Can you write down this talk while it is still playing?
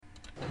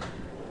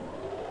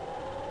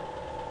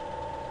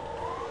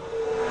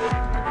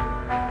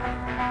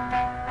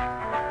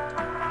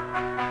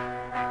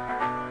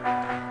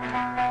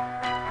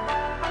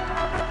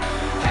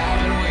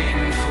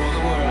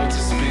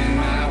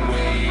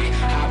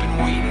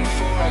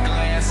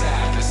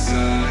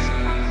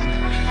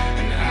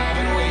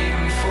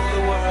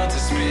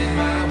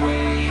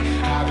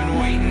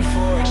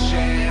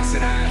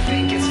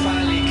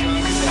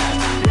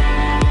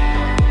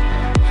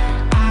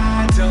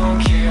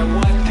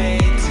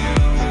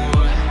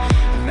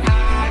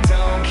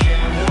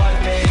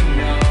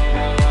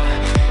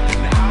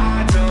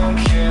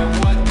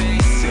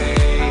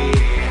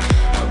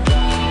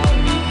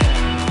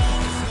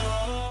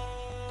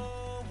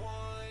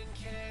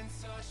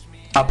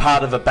are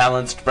part of a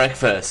balanced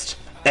breakfast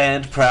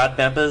and proud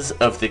members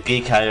of the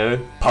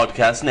Geek.io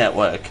podcast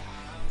network.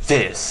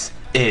 This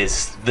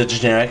is the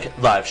Generic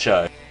Live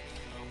Show.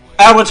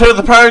 Hour 2 of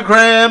the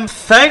program.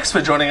 Thanks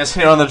for joining us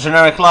here on the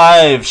Generic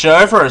Live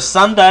Show for a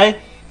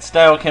Sunday. It's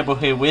Dale Campbell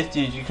here with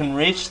you. You can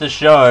reach the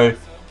show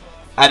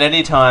at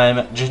any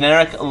time.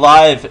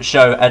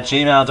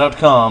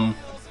 genericliveshow@gmail.com.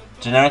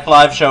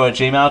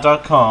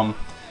 genericliveshow@gmail.com.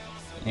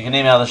 You can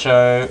email the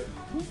show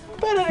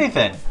about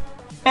anything.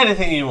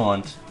 Anything you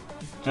want.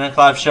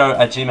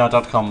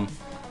 genericliveshow@gmail.com.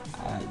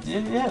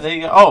 Yeah, there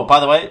you go. Oh, by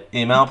the way,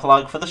 email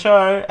plug for the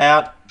show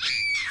out.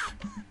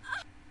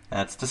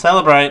 That's to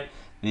celebrate.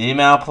 The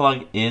email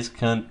plug is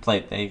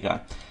complete. There you go.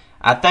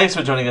 Thanks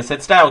for joining us.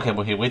 It's Dale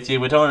Campbell here with you.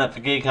 We're doing it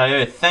for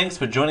Geek.io. Thanks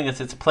for joining us.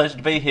 It's a pleasure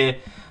to be here.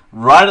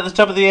 Right at the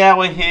top of the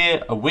hour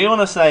here, we want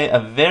to say a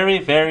very,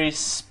 very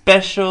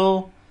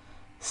special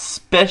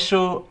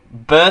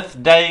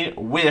birthday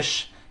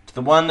wish to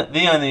the one,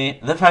 the only,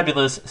 the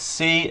fabulous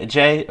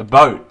CJ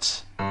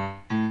Boat.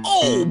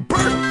 Oh,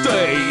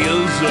 birthday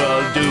is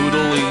a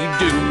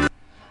doodly-doo.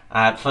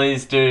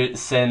 Please do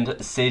send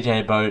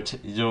CJ Boat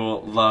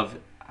your love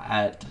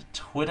at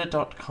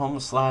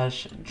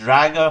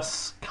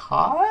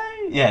twitter.com/Dragoskai?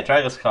 Yeah,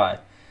 Dragoskai.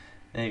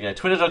 There you go.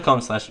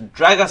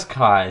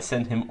 Twitter.com/Dragoskai.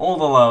 Send him all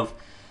the love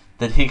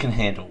that he can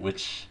handle,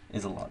 which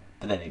is a lot.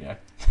 But there you go.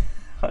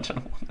 I don't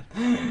know what...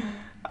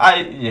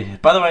 Yeah.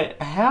 By the way,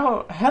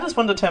 how does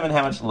one determine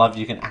how much love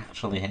you can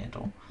actually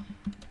handle?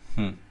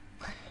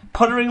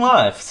 Pottering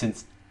Life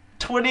since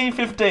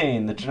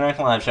 2015, the Generic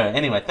Live Show.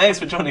 Anyway, thanks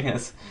for joining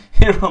us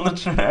here on the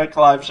Generic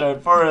Live Show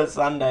for a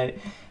Sunday.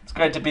 It's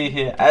great to be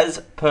here,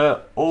 as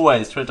per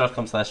always.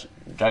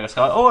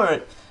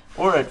 Twitter.com/Dragosky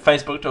or at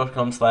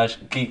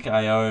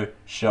Facebook.com/Geek.io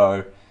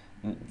show.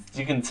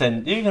 You can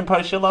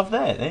post your love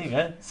there. There you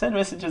go. Send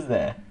messages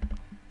there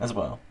as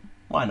well.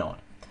 Why not?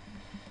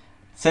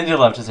 Send your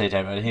love to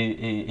CJ Boat.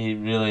 He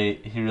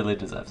really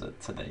deserves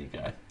it. So there you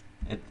go.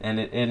 It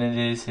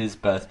is his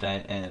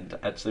birthday, and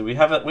actually we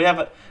have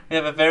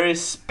a very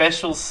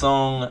special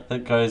song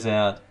that goes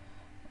out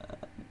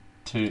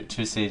to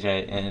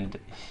CJ, and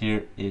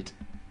here it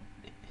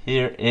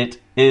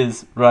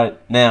is right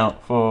now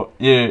for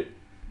you.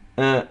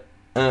 I'm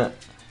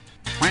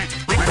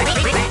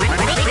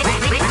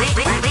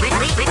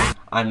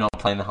not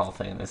playing the whole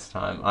thing this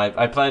time.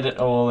 I played it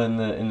all in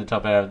the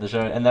top hour of the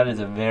show, and that is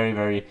a very,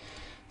 very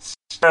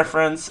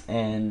reference,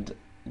 and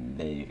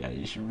there you go.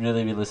 You should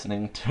really be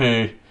listening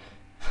to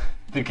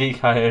the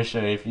Geek.io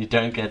show if you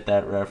don't get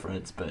that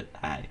reference, but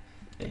hey,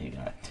 there you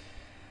go.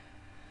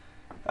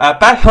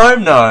 Back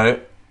home,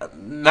 though,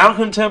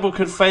 Malcolm Turnbull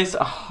could face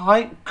a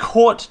high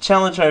court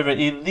challenge over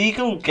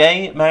illegal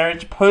gay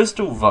marriage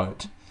postal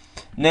vote.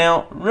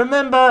 Now,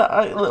 remember,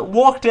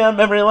 walk down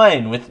memory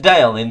lane with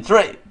Dale in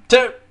 3,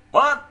 2,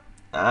 1.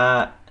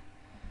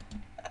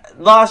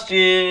 Last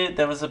year,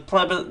 there was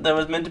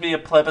meant to be a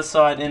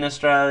plebiscite in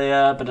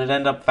Australia, but it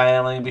ended up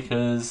failing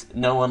because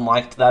no one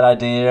liked that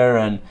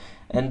idea,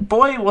 and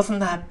boy,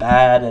 wasn't that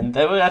bad. And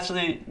they were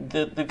actually,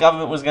 the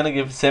government was going to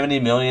give 70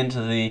 million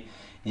to the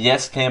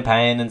Yes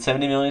campaign and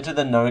 70 million to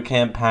the No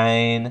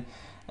campaign,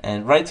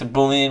 and rates of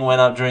bullying went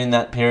up during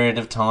that period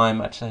of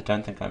time. Actually, I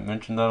don't think I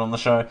mentioned that on the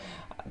show,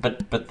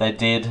 but they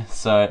did.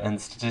 So,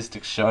 and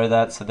statistics show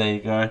that. So there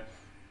you go.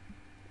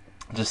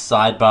 Just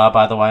sidebar,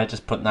 by the way,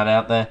 just putting that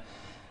out there.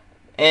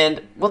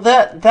 And, well,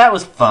 that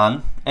was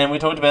fun, and we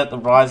talked about the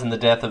rise and the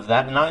death of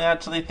that, and I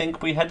actually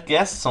think we had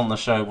guests on the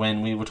show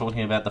when we were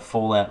talking about the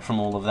fallout from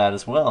all of that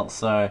as well,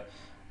 so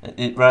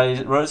it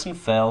rose and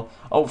fell.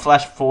 Oh,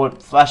 flash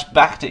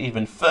back to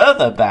even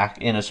further back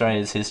in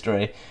Australia's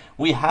history.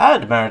 We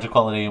had marriage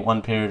equality at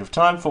one period of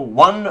time for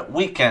one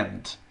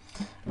weekend.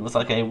 It was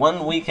like a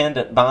one weekend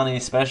at Barney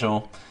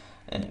special,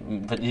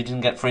 but you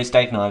didn't get free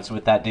steak knives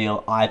with that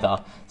deal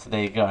either, so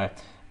there you go.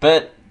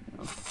 But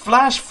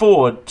flash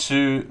forward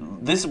to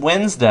this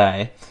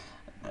Wednesday.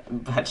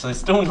 Actually,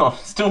 still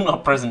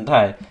not present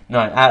day.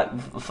 No,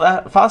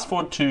 fast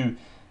forward to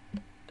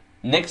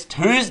next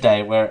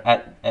Tuesday, where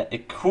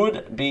it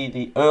could be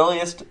the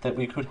earliest that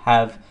we could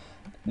have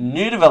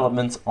new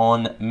developments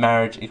on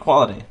marriage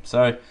equality.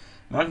 So,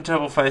 Malcolm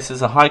Turnbull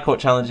faces a High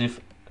Court challenge if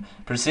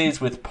proceeds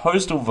with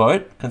postal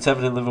vote.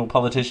 Conservative Liberal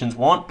politicians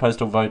want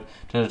postal vote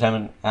to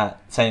determine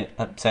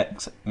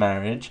same-sex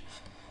marriage.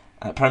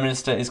 Prime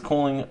Minister is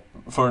calling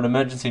for an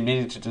emergency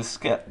meeting to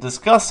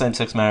discuss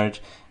same-sex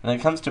marriage, and it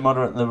comes to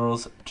moderate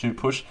Liberals to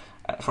push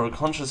for a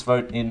conscious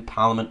vote in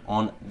Parliament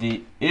on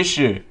the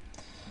issue.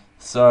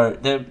 So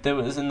there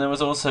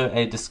was also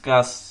a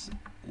discuss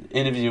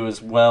interview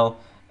as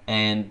well,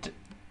 and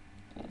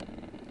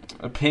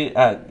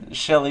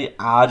Shelley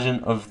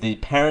Argent of the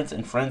Parents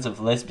and Friends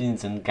of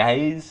Lesbians and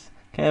Gays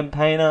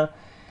campaigner.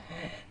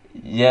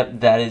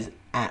 Yep, that is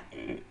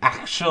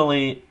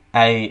actually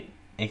a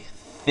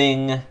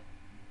thing.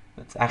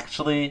 That's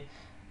actually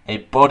a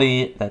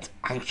body. That's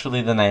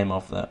actually the name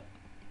of that.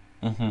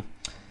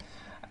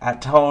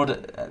 Told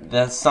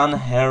the Sun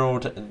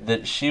Herald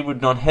that she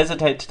would not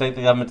hesitate to take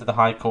the government to the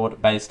High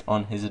Court based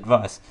on his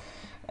advice.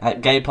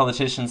 Gay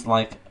politicians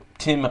like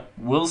Tim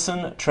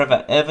Wilson,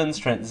 Trevor Evans,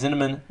 Trent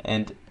Zinnemann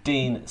and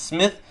Dean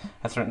Smith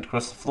have threatened to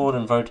cross the floor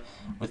and vote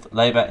with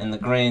Labor and the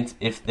Greens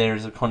if there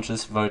is a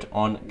conscious vote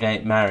on gay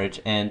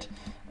marriage. And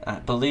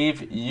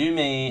believe you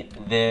me,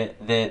 they're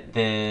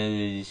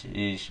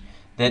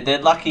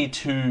lucky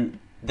to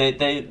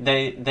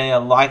they are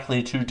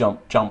likely to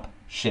jump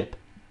ship.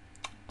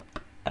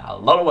 A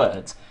lot of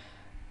words,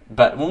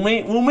 but we'll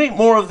meet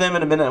more of them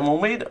in a minute, and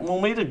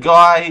we'll meet a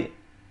guy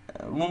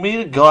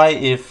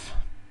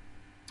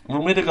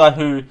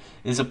who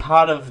is a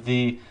part of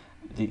the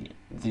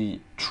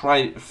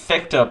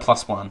trifecta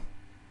plus one.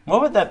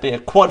 What would that be? A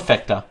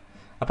quadfecta.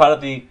 A part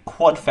of the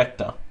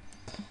quadfecta.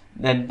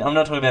 And I'm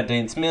not talking about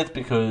Dean Smith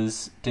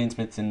because Dean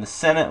Smith's in the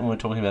Senate, and we're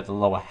talking about the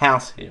lower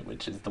house here,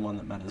 which is the one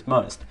that matters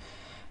most.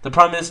 The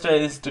Prime Minister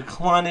is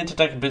declining to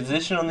take a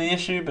position on the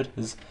issue, but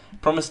has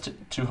promised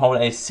to hold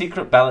a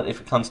secret ballot if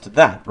it comes to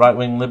that.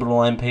 Right-wing Liberal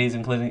MPs,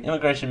 including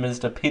Immigration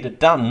Minister Peter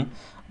Dutton,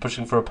 are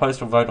pushing for a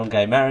postal vote on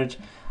gay marriage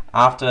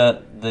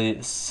after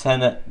the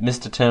Senate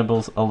Mr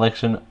Turnbull's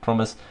election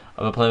promise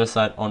of a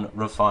plebiscite on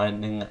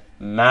redefining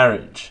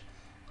marriage.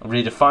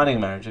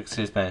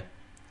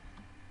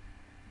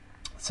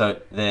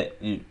 So there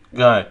you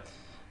go.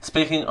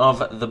 Speaking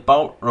on the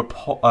Bolt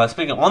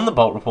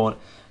report,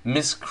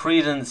 Miss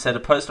Creedon said a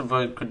postal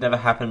vote could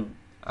happen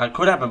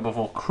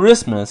before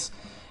Christmas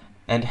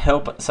and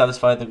help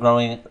satisfy the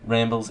growing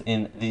rambles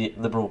in the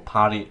Liberal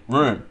Party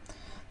room.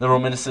 Liberal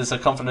ministers are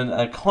confident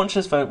a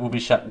conscious vote will be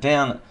shut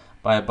down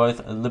by both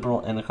a Liberal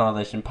and a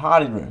Coalition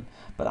Party room,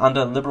 but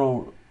under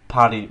Liberal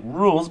Party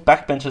rules,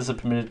 backbenchers are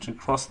permitted to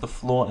cross the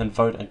floor and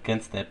vote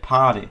against their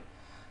party.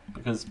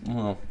 Because,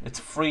 well, it's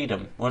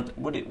freedom. What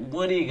are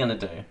you going to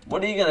do?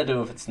 What are you going to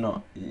do if it's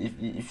not?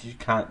 If you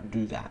can't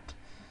do that?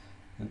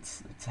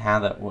 It's how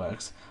that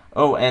works.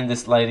 Oh, and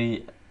this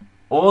lady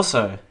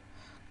also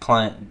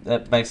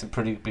makes a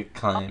pretty big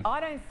claim. I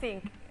don't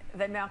think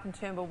that Malcolm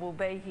Turnbull will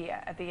be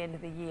here at the end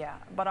of the year,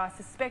 but I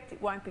suspect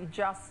it won't be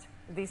just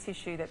this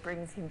issue that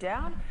brings him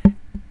down.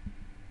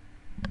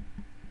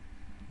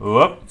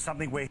 Whoop.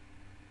 Something where...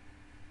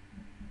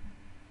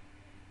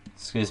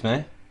 Excuse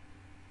me?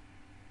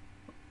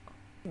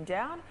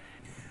 Down.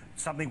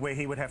 Something where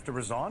he would have to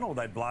resign, or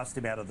they'd blast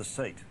him out of the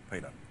seat,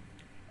 Peter?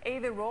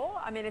 Either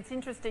or. I mean, it's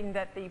interesting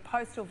that the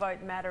postal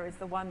vote matter is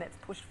the one that's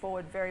pushed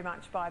forward very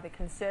much by the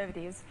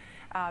Conservatives,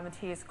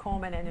 Matthias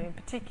Cormann and in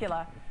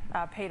particular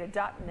Peter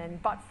Dutton.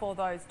 And but for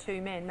those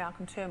two men,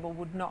 Malcolm Turnbull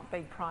would not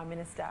be Prime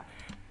Minister.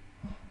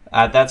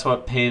 That's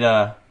what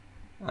Peter...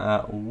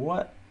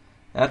 what?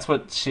 That's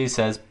what she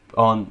says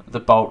on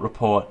the Bolt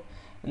report.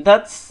 And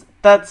that's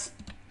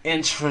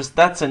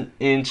an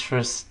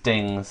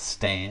interesting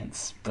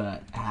stance,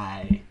 but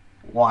hey,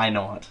 why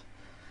not?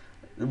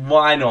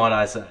 Why not,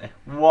 I say?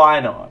 Why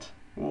not?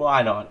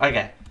 Why not?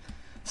 Okay.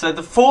 So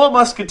the Four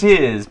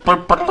Musketeers.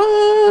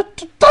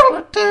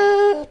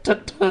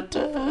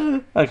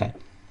 Okay.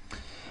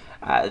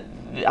 I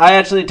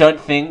actually don't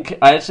think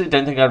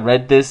I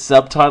read this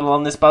subtitle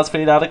on this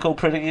BuzzFeed article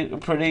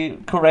pretty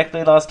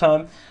correctly last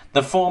time.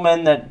 The four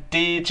men that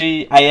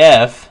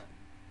DGAF,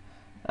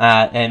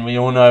 and we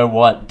all know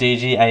what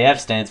DGAF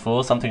stands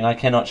for, something I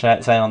cannot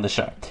say on the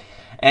show,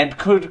 and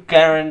could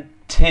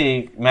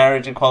guarantee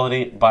marriage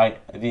equality by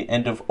the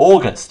end of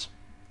August,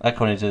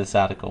 according to this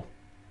article.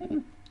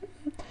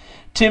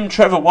 Tim,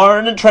 Trevor,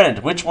 Warren and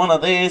Trent. Which one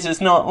of these is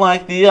not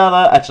like the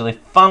other? Actually,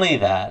 funny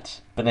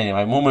that. But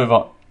anyway, we'll move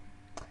on.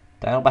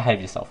 Dale,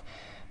 behave yourself.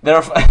 There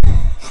are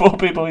four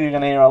people you're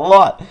going to hear a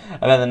lot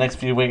about the next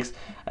few weeks,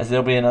 as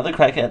there'll be another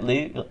crack at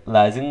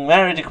legalising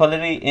marriage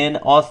equality in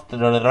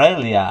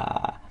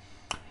Australia.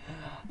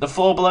 The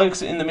four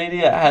blokes in the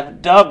media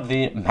have dubbed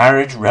the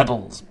marriage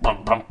rebels.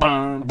 That's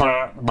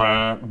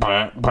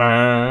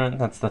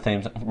the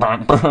theme.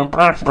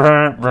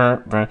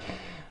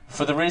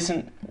 For the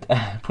recent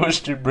push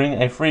to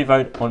bring a free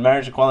vote on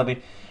marriage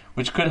equality,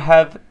 which could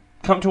have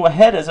come to a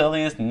head as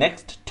early as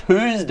next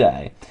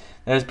Tuesday.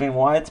 There has been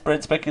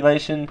widespread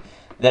speculation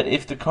that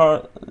if the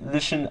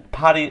Coalition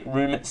Party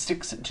room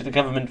sticks to the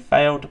government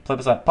failed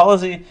plebiscite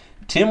policy,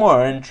 Tim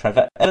Warren,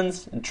 Trevor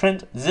Evans and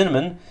Trent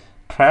Zinnemann,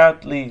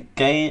 proudly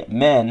gay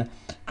men,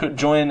 could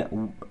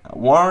join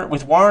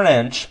with Warren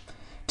and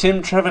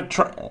Tim, Trevor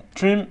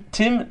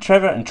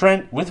and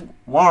Trent with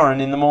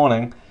Warren in the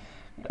morning,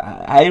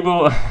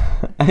 able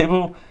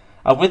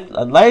with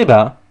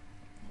Labor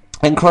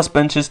and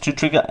crossbenchers to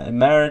trigger a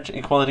marriage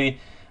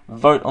equality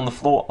vote on the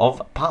floor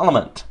of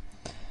Parliament.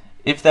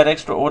 If that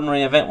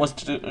extraordinary event was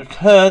to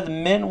occur, the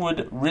men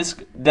would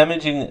risk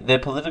damaging their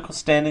political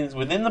standings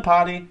within the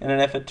party in an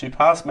effort to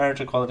pass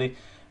marriage equality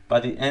by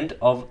the end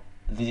of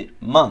the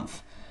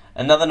month.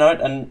 Another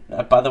note, and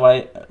by the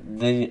way,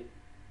 the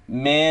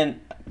man,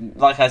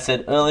 like I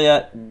said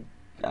earlier,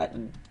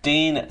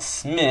 Dean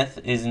Smith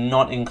is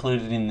not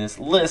included in this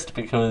list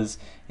because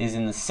he's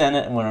in the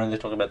Senate and we're only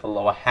talking about the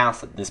lower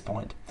house at this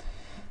point.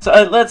 So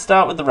let's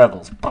start with the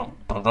rebels.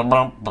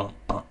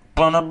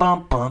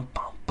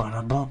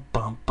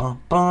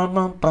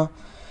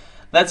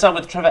 Let's start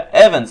with Trevor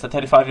Evans, the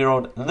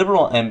 35-year-old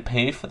Liberal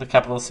MP for the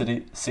capital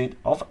city seat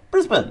of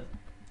Brisbane.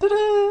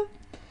 Ta-da!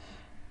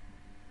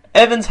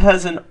 Evans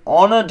has an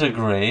honour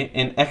degree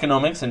in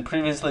economics and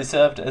previously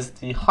served as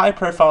the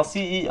high-profile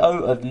CEO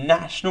of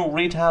National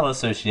Retail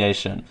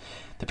Association,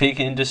 the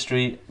peak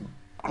industry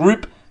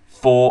group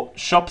for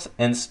shops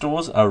and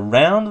stores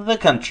around the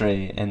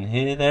country. And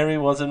there he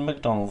was in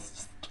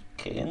McDonald's,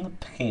 in the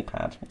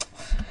keypad.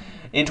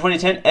 In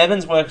 2010,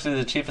 Evans worked as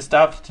the Chief of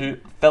Staff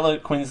to fellow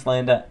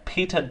Queenslander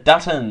Peter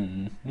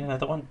Dutton. You know,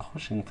 the one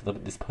pushing for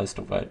this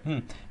postal vote.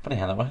 Funny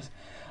how that works.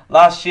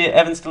 Last year,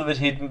 Evans delivered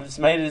his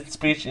maiden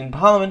speech in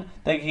Parliament,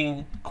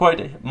 thanking,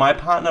 quote, "my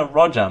partner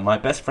Roger, my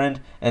best friend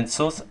and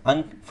source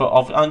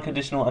of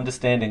unconditional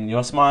understanding.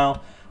 Your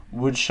smile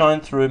would shine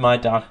through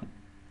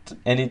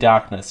any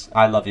darkness.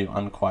 I love you,"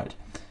 unquote.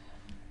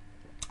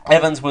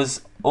 Evans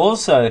was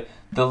also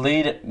the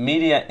lead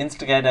media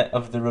instigator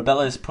of the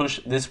rebellious push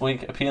this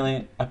week,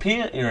 appealing in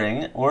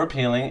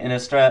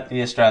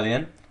the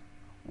Australian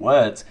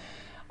words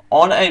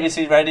on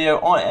ABC Radio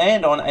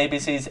and on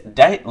ABC's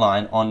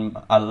Dateline on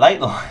a Late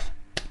Line.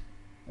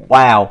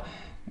 Wow.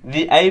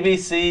 The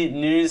ABC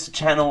News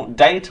channel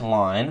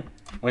Dateline,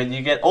 where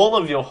you get all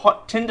of your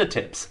hot Tinder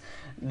tips.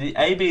 The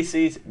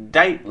ABC's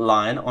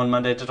Dateline on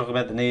Monday to talk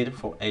about the need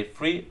for a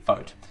free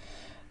vote.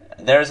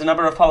 There is a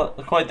number of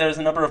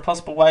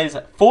possible ways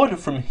forward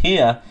from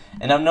here,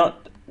 and I'm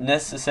not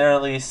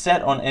necessarily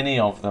set on any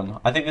of them.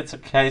 I think it's a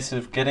case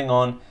of getting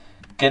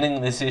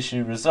this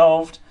issue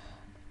resolved,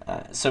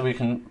 so we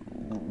can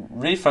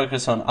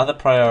refocus on other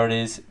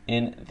priorities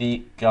in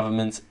the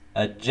government's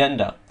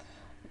agenda.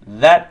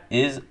 That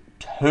is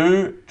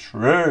too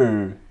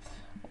true.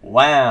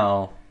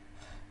 Wow.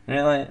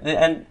 Really?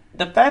 And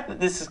the fact that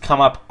this has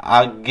come up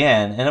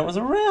again, and it was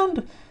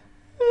around,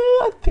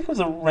 I think it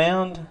was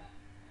around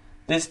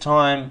this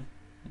time,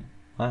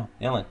 wow,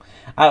 yelling.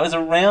 It was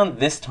around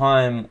this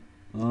time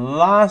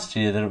last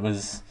year that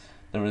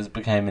it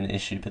became an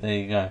issue, but there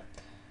you go.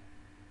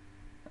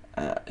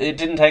 It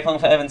didn't take long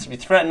for Evans to be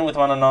threatened, with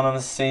one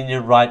anonymous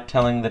senior right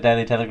telling the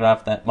Daily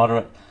Telegraph that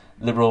moderate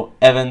Liberal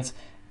Evans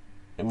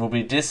will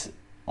be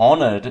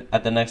dishonoured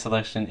at the next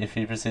election if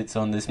he proceeds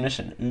on this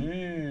mission.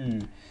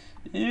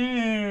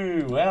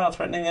 Ooh, wow,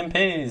 threatening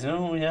MPs.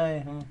 Ooh,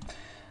 yay.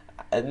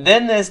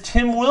 Then there's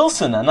Tim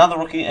Wilson, another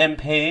rookie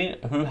MP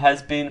who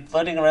has been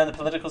floating around the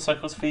political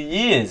circles for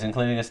years,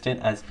 including a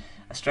stint as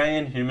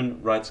Australian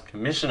Human Rights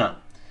Commissioner.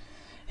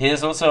 He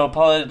is also a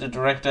policy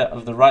director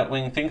of the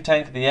right-wing think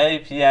tank, the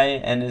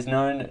APA, and is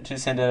known to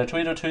send out a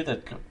tweet or two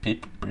that got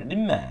people pretty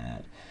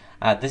mad.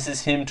 This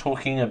is him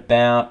talking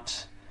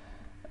about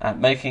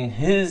making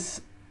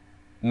his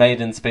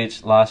maiden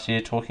speech last year,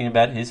 talking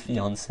about his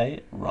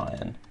fiancée,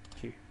 Ryan.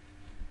 Thank you.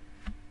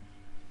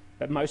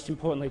 But most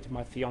importantly to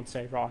my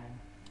fiancée, Ryan,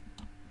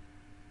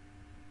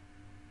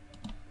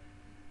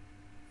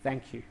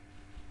 thank you.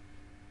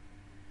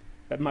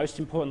 But most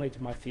importantly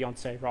to my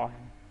fiancée,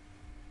 Ryan,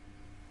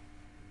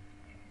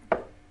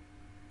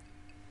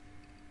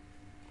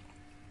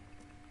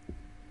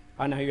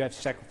 I know you have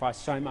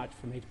sacrificed so much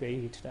for me to be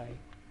here today,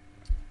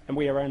 and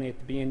we are only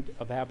at the end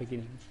of our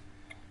beginnings.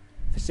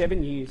 For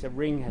 7 years, a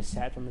ring has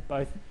sat on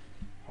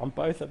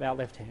both of our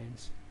left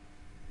hands,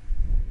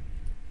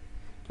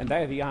 and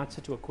they are the answer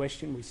to a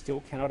question we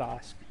still cannot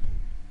ask.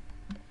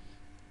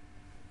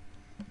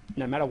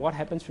 No matter what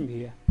happens from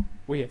here,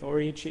 we have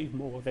already achieved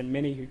more than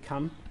many who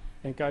come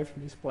and go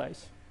from this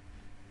place,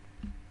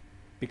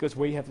 because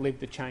we have lived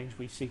the change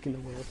we seek in the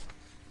world.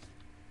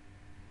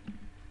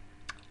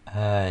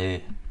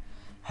 Hey,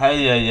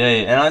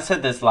 and I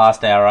said this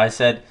last hour, I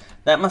said,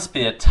 that must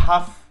be a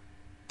tough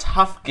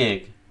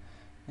gig,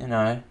 you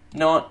know,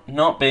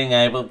 not being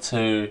able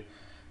to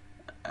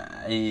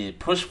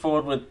push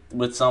forward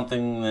with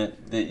something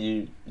that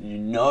you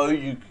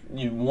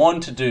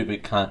want to do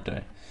but can't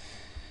do.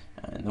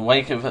 In the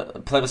wake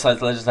of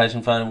plebiscite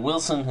legislation found,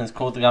 Wilson has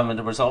called the government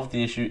to resolve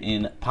the issue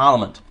in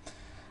Parliament.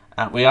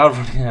 We are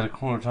running out of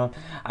corner time.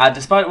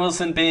 Despite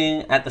Wilson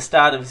being at the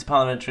start of his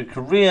parliamentary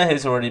career,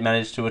 he's already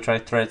managed to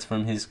attract threats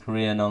from his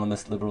career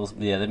anonymous Liberals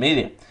via the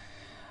media.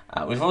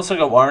 We've also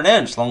got Warren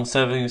Ernst,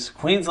 long-serving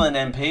Queensland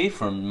MP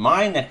from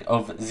my neck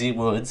of the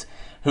woods,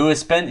 who has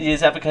spent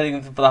years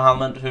advocating for the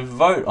Parliament to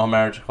vote on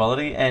marriage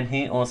equality, and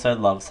he also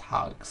loves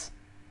hugs.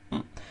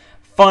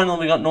 Finally,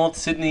 we got North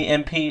Sydney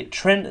MP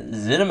Trent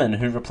Zinnerman,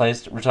 who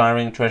replaced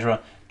retiring Treasurer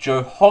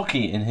Joe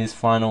Hockey in his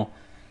final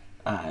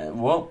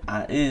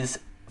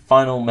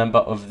member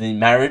of the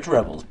Marriage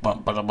Rebels. The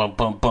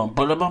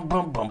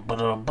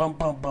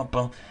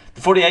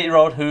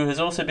 48-year-old, who has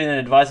also been an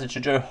advisor to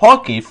Joe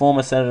Hockey,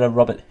 former Senator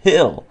Robert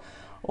Hill.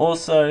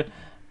 Also,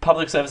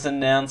 public service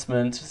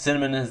announcement,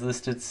 Zinnerman has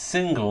listed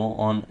single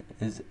on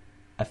his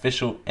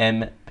official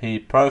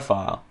MP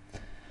profile.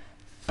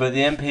 But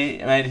the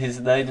MP made his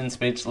maiden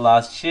speech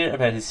last year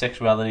about his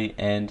sexuality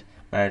and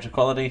marriage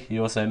equality. He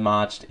also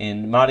marched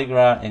in Mardi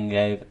Gras and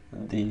gave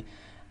the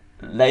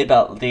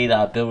Labour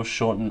leader Bill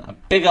Shorten a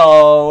big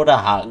old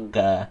hug.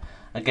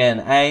 Again,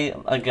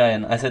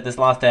 I said this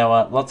last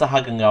hour, lots of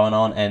hugging going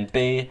on, and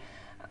B,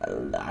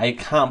 I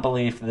can't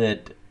believe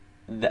that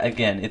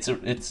again, it's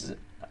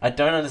I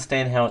don't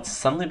understand how it's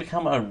suddenly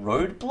become a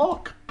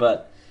roadblock,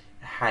 but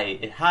hey,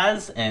 it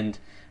has, and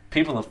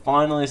people are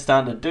finally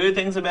starting to do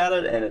things about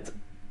it, and it's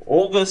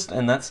August,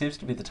 and that seems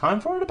to be the time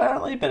for it,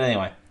 apparently. But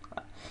anyway,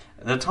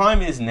 the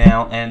time is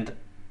now, and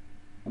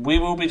we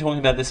will be talking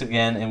about this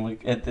again, and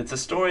it's a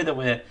story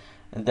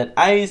that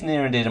A is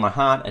near and dear to my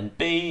heart, and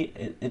B,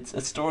 it's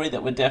a story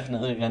that we're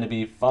definitely going to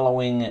be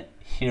following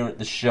here at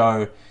the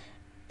show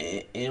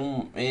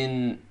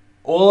in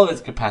all of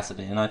its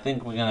capacity, and I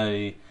think we're going to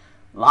be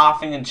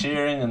laughing and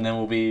cheering, and there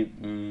will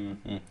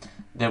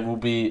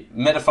be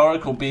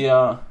metaphorical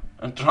beer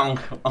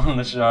drunk on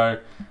the show.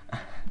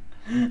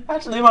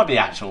 Actually, it might be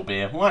actual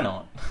beer. Why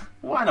not?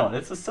 Why not?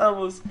 It's a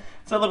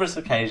celebrous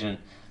occasion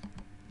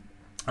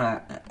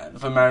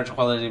for marriage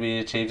equality to be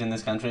achieved in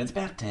this country. It's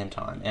about damn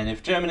time. And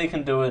if Germany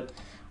can do it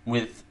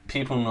with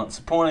people not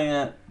supporting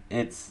it,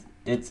 it's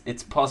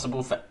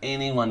possible for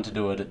anyone to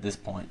do it at this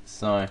point.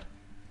 So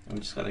we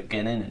just got to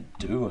get in and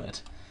do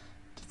it.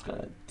 Just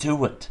got to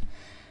do it.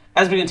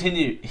 As we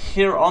continue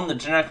here on the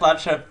Generic Live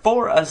Show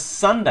for a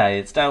Sunday,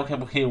 it's Dale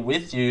Campbell here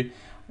with you.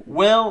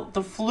 Well,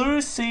 the flu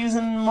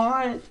season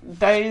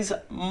days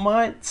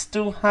might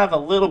still have a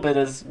little bit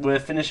as we're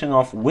finishing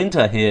off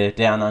winter here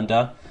down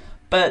under,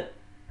 but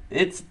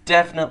it's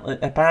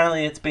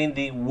apparently it's been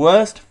the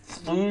worst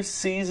flu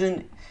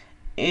season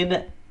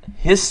in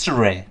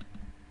history.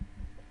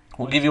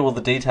 We'll give you all the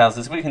details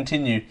as we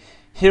continue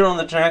here on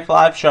the Generic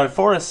Live Show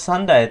for a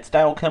Sunday. It's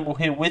Dale Campbell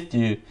here with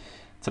you.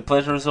 It's a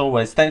pleasure as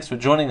always. Thanks for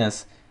joining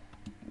us.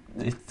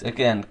 It's,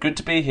 again, good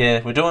to be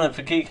here. We're doing it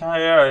for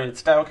Geek.io.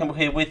 It's Dale Campbell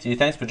here with you.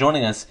 Thanks for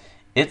joining us.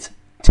 It's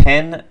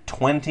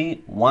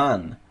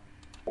 10:21.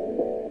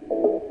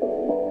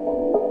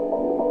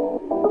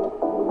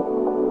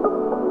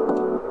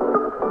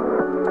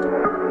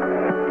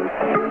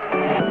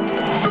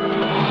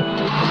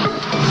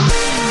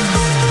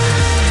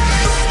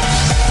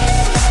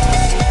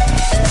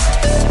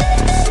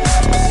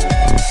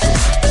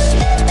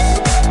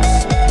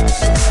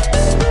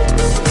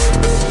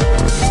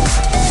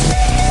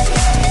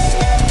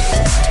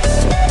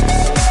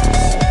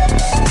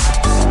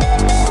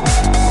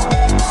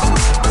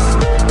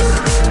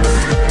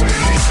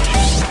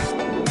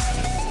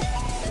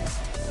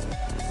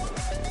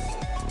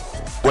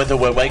 Whether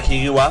we're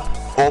waking you up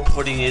or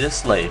putting you to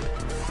sleep,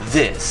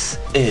 this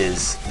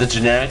is the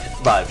Generic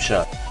Live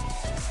Show.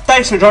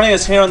 Thanks for joining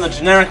us here on the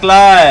Generic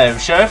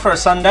Live Show for a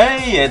Sunday.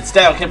 It's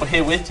Dale Campbell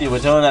here with you. We're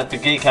doing that for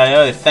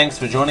Geek.io. Thanks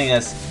for joining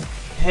us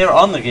here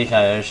on the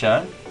Geek.io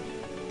show.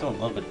 Doing a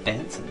little bit of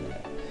dancing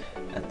there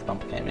as the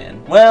bumper came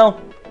in.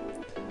 Well,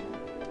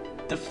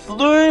 the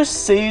flu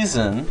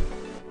season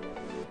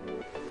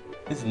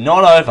is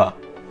not over.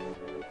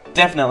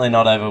 Definitely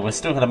not over. We're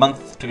still got a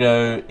month to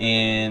go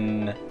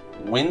in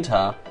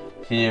winter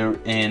here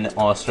in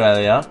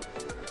Australia,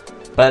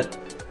 but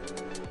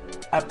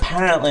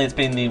apparently it's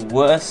been the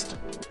worst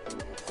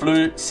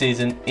flu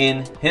season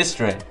in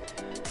history.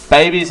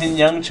 Babies and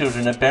young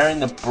children are bearing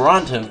the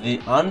brunt of the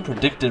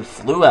unpredicted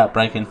flu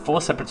outbreak, and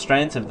 4 separate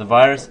strains of the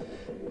virus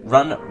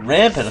run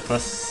rampant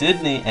across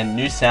Sydney and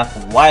New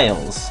South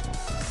Wales.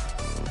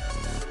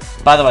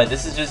 By the way,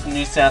 this is just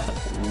New South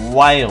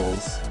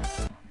Wales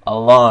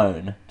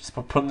alone. Just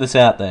putting this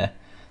out there.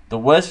 The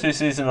worst flu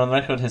season on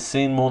record has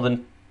seen more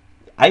than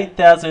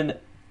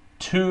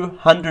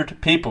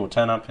 8,200 people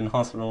turn up in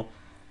hospital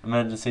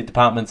emergency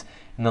departments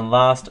in the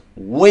last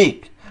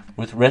week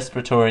with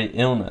respiratory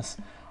illness.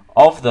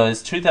 Of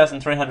those,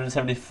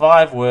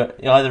 2,375 were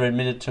either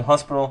admitted to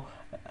hospital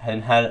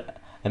and had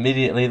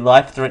immediately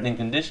life-threatening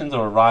conditions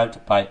or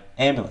arrived by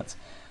ambulance.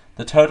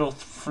 The total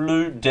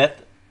flu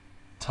death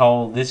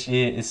toll this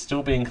year is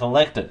still being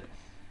collected.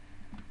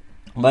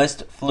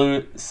 Most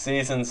flu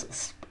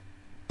seasons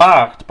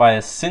sparked by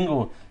a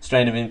single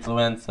strain of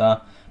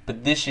influenza,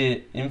 but this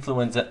year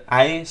influenza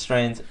A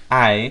strains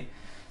A,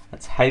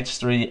 that's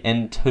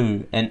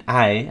H3N2, and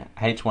A,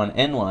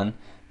 H1N1,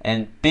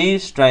 and B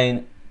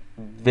strain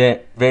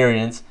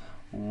variants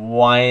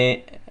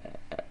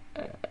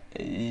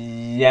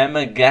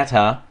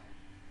Yamagata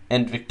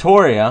and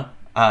Victoria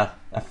are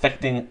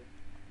affecting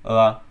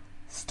the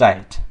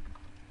state.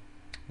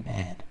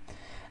 Man.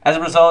 As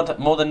a result,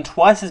 more than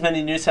twice as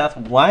many New South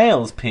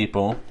Wales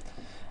people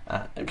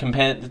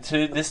compared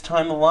to this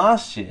time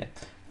last year.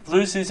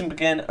 Flu season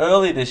began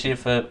early this year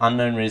for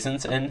unknown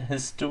reasons and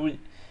has still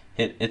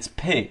hit its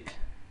peak.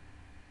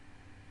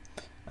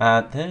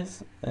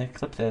 There's a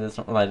clip there that's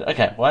not related.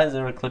 Okay, why is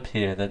there a clip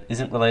here that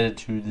isn't related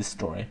to this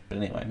story? But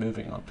anyway,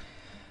 moving on.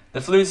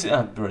 The flu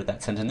I read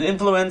that sentence. The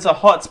influenza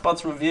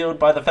hotspots revealed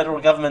by the federal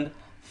government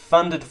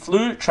funded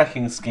flu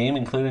tracking scheme,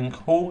 including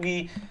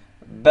Coogee,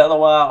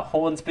 Bellarwa,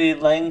 Hornsby,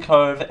 Lane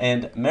Cove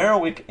and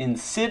Merriwick in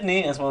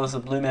Sydney, as well as the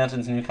Blue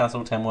Mountains,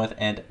 Newcastle, Tamworth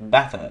and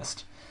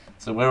Bathurst.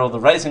 So where all the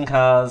racing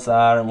cars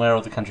are and where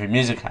all the country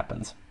music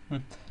happens.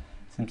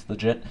 Seems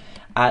legit.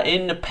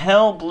 In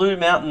Nepal Blue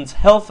Mountains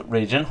Health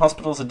Region,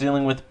 hospitals are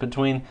dealing with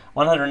between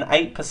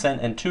 108%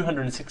 and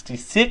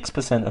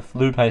 266% of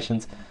flu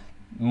patients.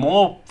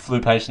 More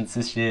flu patients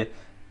this year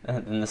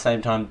than the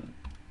same time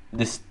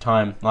this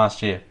time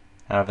last year.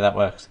 however that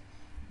works.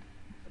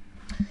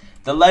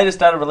 The latest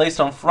data released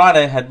on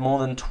Friday had more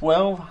than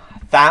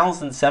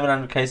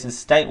 12,700 cases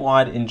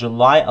statewide in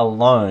July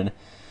alone.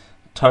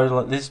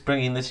 This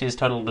bringing this year's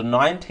total to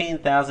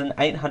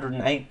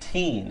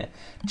 19,818.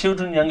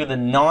 Children younger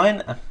than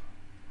 9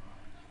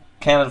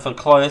 accounted for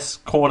close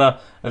quarter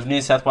of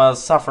New South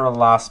Wales sufferer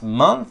last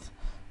month,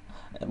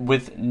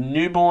 with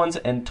newborns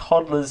and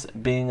toddlers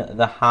being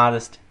the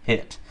hardest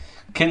hit.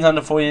 Kids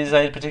under 4 years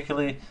age,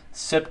 particularly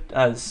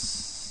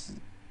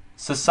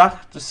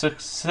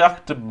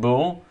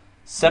susceptible.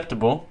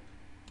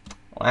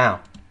 Wow,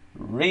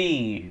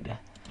 reading's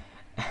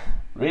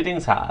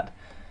hard,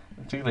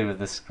 particularly with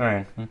this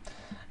screen.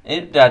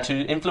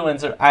 To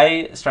influenza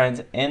A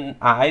strains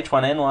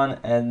H1N1,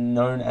 and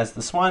known as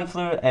the swine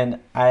flu, and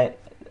A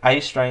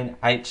strain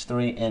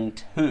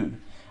H3N2.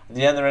 At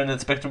the other end of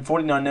the spectrum,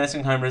 49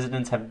 nursing home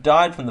residents have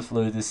died from the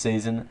flu this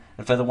season,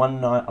 and further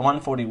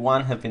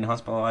 141 have been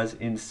hospitalised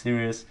in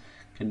serious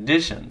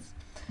conditions.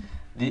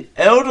 The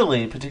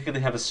elderly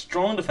particularly have a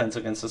strong defence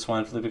against the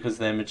swine flu because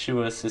their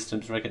mature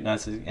systems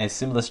recognise a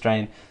similar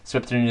strain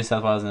swept through New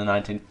South Wales in the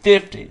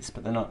 1950s,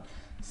 but they're not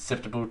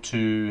susceptible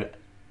to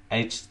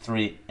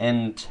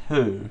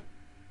H3N2.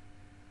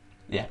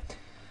 Yeah.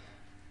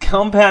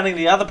 Compounding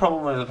the other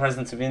problem of the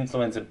presence of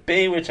influenza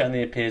B, which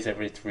only appears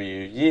every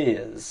 3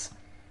 years.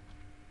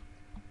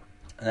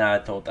 I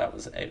thought that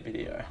was a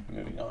video.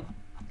 Moving on.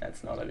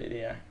 That's not a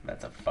video.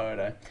 That's a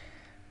photo.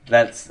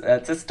 That's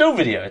a still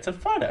video. It's a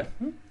photo.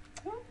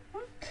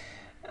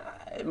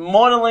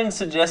 Modelling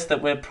suggests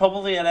that we're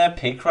probably at our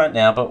peak right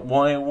now, but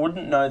we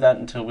wouldn't know that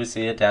until we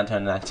see a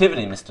downturn in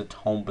activity, Mr.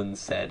 Turnbull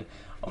said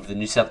of the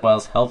New South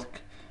Wales Health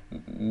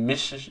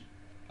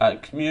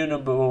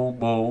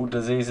Communicable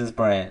Diseases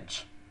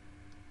Branch.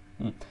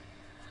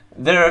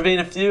 There have been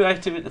a few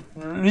activity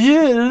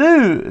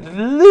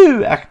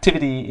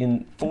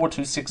in 4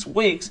 to 6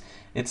 weeks.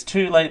 It's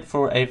too late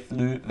for a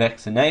flu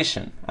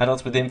vaccination.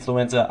 Adults with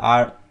influenza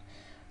are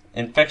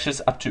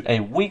infectious up to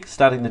a week,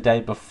 starting the day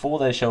before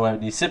they show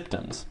any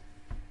symptoms.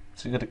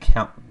 So you've got to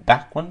count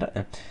back one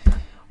day.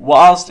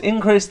 Whilst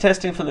increased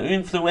testing for the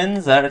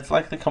influenza, it's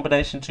likely the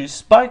combination to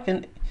spike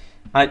in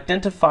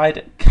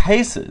identified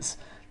cases.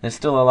 There's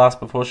still a large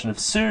proportion of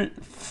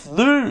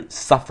flu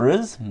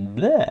sufferers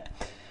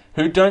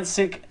who don't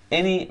seek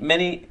any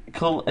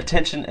medical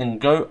attention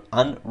and go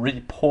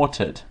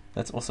unreported.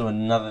 That's also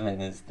another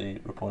thing, is the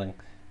reporting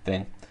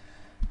thing.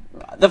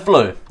 The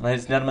flu,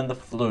 ladies and gentlemen, the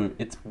flu.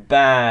 It's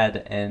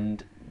bad,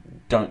 and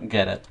don't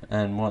get it.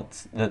 And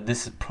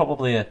this is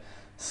probably a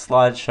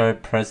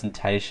slideshow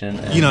presentation.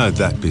 You know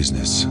that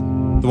business.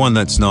 The one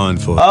that's known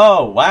for...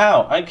 Oh,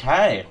 wow.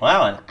 Okay.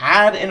 Wow, an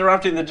ad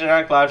interrupting the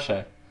Generic Live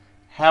Show.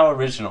 How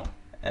original.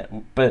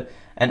 But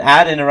an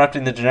ad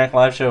interrupting the Generic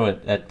Live Show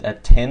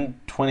at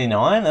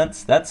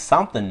 10:29? That's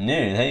something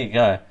new. There you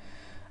go.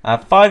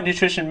 5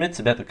 nutrition myths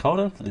about the cold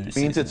and flu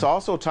season. Means it's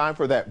also time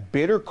for that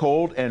bitter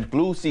cold and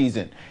flu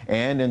season.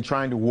 And in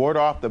trying to ward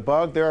off the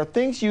bug, there are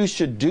things you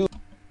should do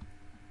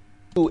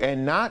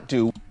and not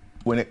do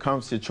when it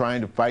comes to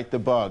trying to fight the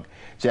bug.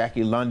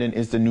 Jackie London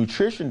is the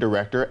nutrition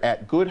director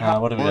at Good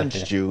Health.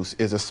 Orange juice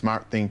is a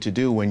smart thing to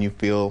do when you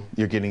feel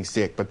you're getting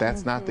sick, but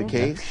that's not the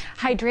case.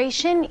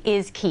 Hydration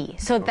is key,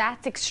 so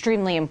that's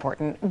extremely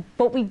important.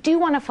 But we do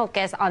want to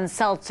focus on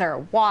seltzer,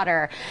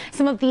 water,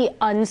 some of the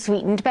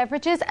unsweetened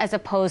beverages as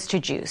opposed to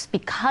juice.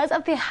 Because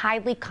of the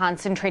highly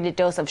concentrated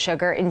dose of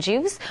sugar in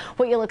juice,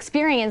 what you'll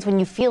experience when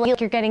you feel like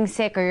you're getting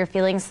sick or you're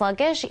feeling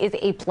sluggish is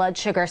a blood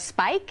sugar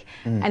spike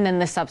and then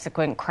the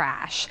subsequent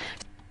crash.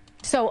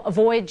 So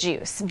avoid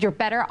juice. You're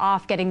better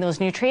off getting those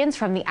nutrients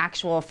from the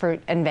actual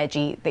fruit and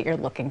veggie that you're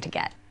looking to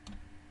get.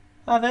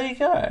 Oh, there you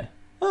go.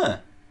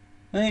 There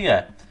you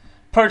go.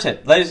 Pro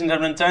tip, ladies and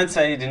gentlemen, don't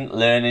say you didn't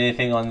learn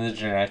anything on the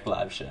Generic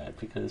Live Show,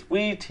 because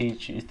we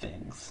teach you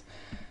things.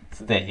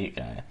 So there you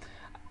go.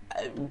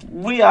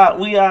 We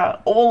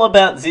are all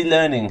about the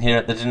learning here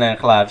at the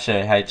Generic Live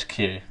Show HQ.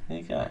 There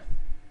you go.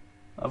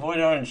 Avoid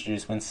orange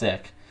juice when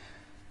sick.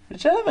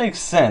 Which makes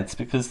sense,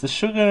 because the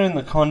sugar in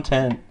the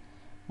content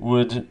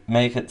would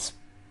make it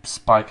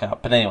spike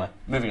up. But anyway,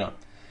 moving on.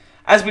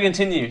 As we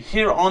continue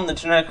here on the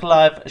Generic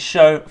Live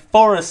Show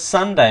for a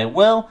Sunday,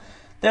 well,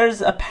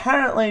 there's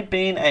apparently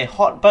been a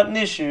hot button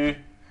issue,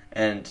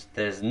 and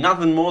there's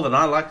nothing more that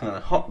I like than a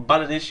hot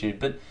button issue,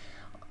 but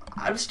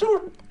I'm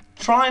still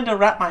trying to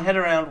wrap my head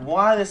around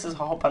why this is a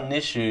hot button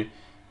issue,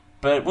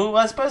 but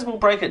I suppose we'll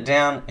break it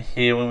down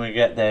here when we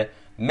get there.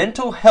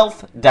 Mental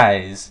health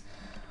days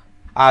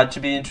are to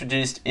be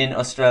introduced in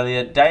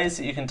Australia, days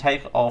that you can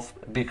take off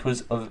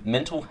because of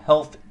mental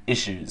health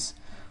issues.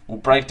 We'll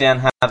break down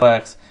how it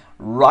works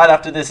right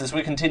after this as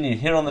we continue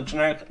here on the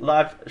Generic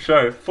Live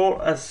Show for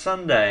a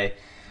Sunday.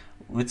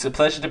 It's a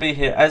pleasure to be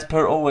here, as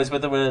per always,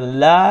 whether we're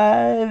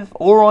live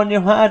or on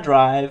your hard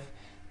drive.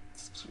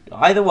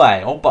 Either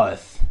way, or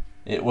both.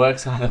 It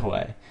works either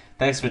way.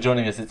 Thanks for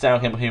joining us. It's Dale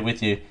Campbell here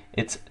with you.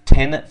 It's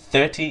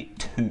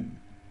 10:32.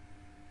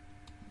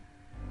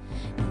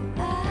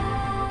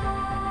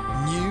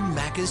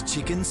 Macca's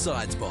Chicken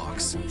Sides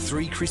Box.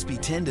 3 crispy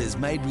tenders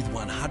made with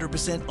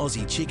 100%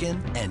 Aussie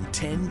chicken and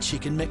 10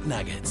 chicken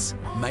McNuggets.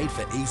 Made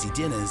for easy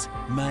dinners,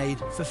 made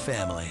for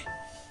family.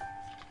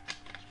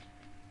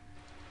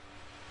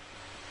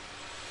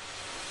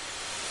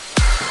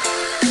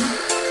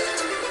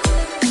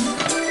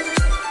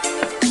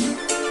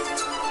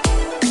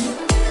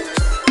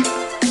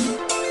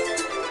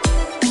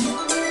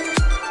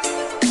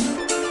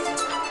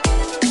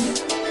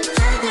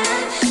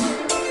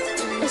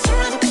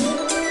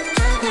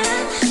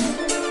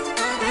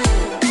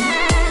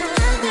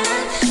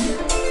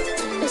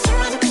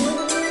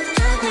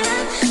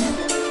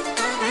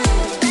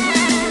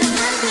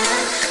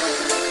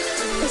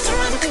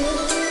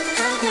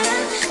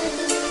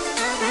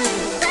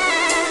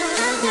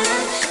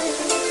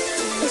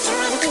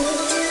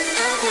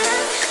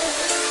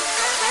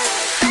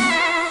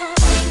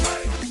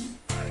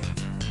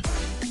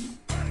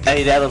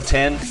 Eight out of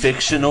 10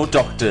 fictional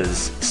doctors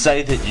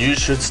say that you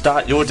should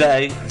start your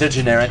day the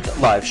generic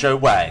live show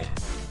way.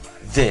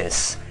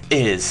 This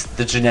is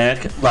the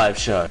Generic Live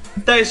Show.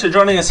 Thanks for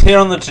joining us here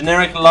on the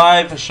Generic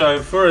Live Show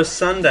for a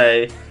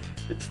Sunday.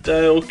 It's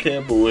Dale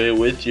Campbell here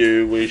with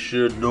you. We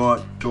should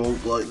not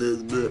talk like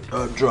this, but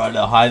I'm trying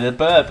to hide the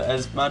burp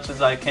as much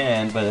as I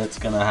can, but it's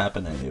gonna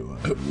happen anyway,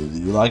 whether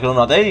you like it or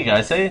not. There you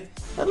go, see?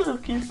 A little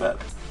cute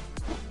burp.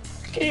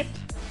 Cute.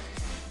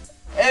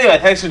 Anyway,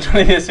 thanks for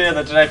joining us here on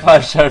the Generic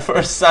Live Show for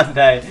a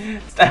Sunday.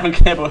 It's Dale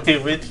Campbell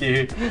here with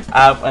you.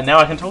 And now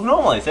I can talk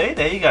normally, see?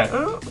 There you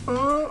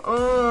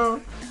go.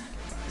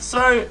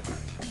 So,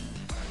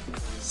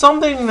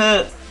 something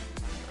that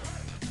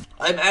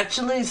I'm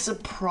actually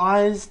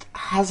surprised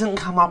hasn't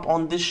come up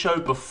on this show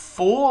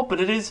before,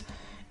 but it is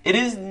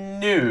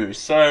new,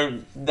 so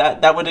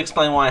that would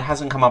explain why it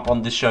hasn't come up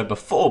on this show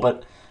before.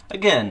 But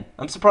again,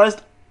 I'm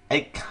surprised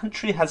a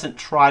country hasn't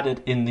tried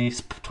it in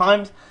these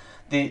times.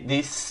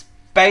 The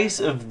space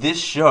of this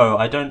show,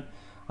 I'm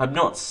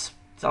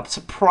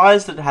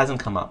surprised that it hasn't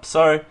come up.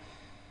 So,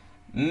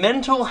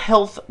 mental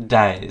health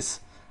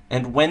days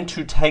and when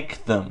to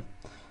take them.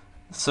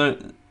 So,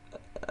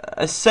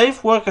 a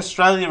Safe Work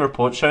Australia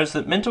report shows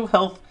that mental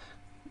health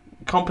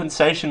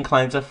compensation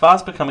claims are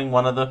fast becoming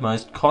one of the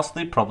most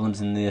costly problems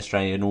in the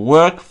Australian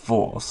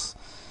workforce.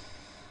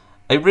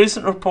 A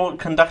recent report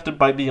conducted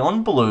by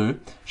Beyond Blue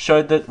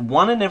showed that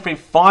 1 in every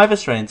 5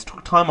 Australians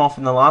took time off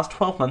in the last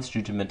 12 months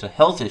due to mental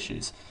health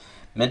issues.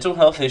 Mental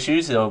health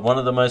issues are one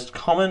of the most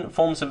common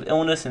forms of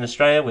illness in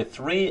Australia, with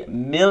 3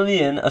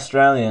 million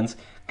Australians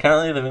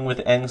currently living with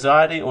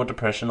anxiety or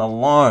depression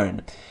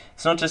alone.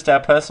 It's not just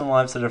our personal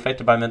lives that are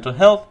affected by mental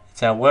health,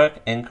 it's our work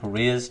and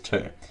careers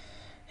too.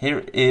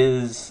 Here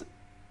is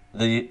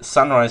the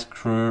Sunrise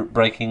crew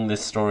breaking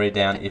this story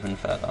down even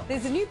further.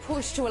 There's a new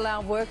push to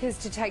allow workers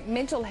to take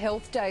mental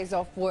health days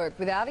off work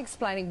without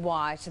explaining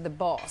why to the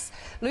boss.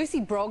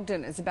 Lucy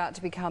Brogden is about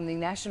to become the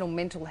National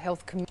Mental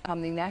Health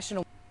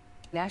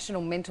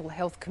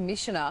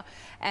Commissioner,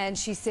 and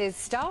she says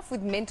staff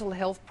with mental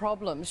health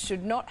problems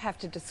should not have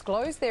to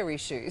disclose their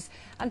issues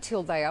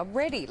until they are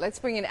ready. Let's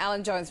bring in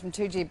Alan Jones from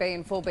 2GB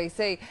and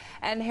 4BC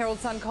and Herald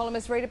Sun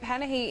columnist Rita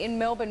Panahi in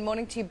Melbourne.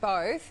 Morning to you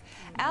both.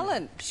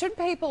 Alan, should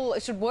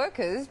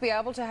workers be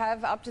able to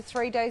have up to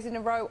 3 days in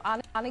a row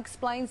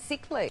unexplained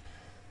sick leave?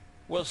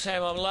 Well,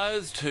 Sam, I'm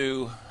loath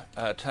to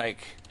take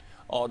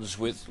odds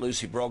with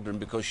Lucy Brogden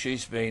because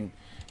she's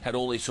had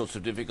all these sorts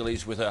of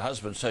difficulties with her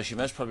husband, so she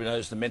most probably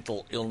knows the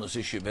mental illness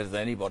issue better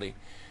than anybody.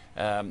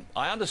 I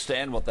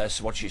understand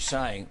what she's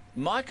saying.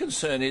 My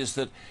concern is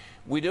that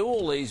we do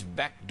all these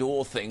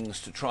backdoor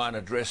things to try and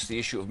address the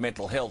issue of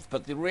mental health,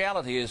 but the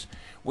reality is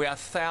we are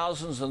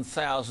thousands and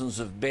thousands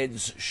of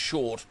beds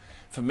short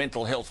for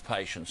mental health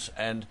patients,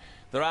 and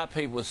there are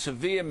people with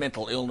severe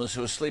mental illness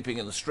who are sleeping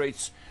in the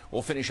streets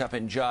or finish up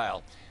in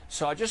jail.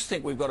 So I just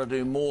think we've got to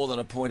do more than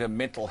appoint a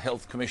mental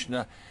health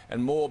commissioner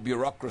and more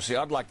bureaucracy.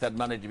 I'd like that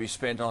money to be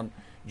spent on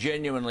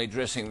genuinely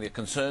addressing the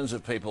concerns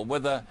of people.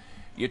 Whether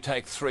you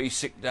take 3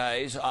 sick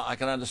days, I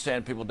can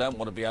understand people don't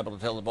want to be able to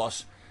tell the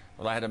boss,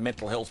 well, I had a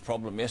mental health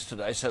problem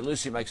yesterday. So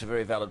Lucy makes a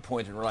very valid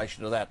point in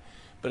relation to that.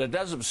 But it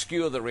does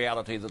obscure the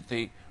reality that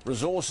the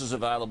resources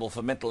available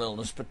for mental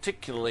illness,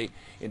 particularly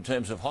in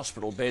terms of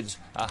hospital beds,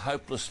 are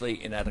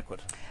hopelessly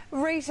inadequate.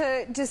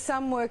 Rita, do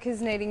some workers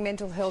needing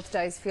mental health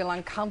days feel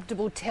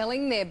uncomfortable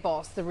telling their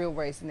boss the real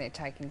reason they're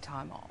taking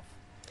time off?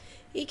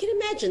 You can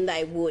imagine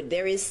they would.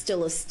 There is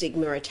still a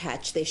stigma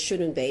attached. There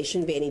shouldn't be. It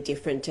shouldn't be any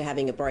different to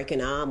having a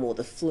broken arm or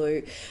the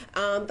flu.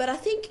 But I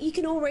think you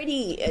can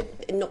already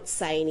not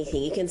say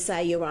anything. You can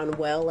say you're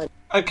unwell.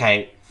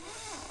 Okay.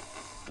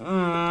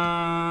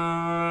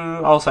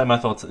 I'll say my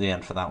thoughts at the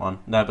end for that one.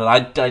 No, but I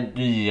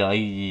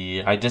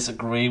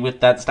disagree with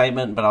that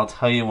statement, but I'll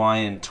tell you why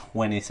in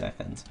 20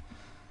 seconds.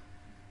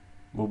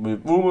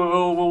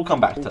 We'll come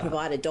back to that.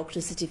 Provide a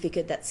doctor's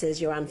certificate that says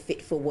you're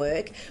unfit for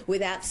work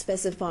without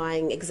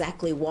specifying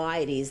exactly why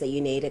it is that you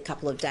need a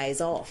couple of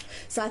days off.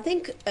 So I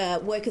think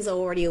workers are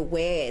already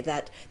aware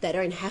that they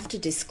don't have to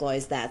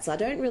disclose that. So I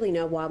don't really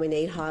know why we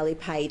need highly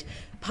paid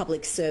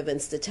public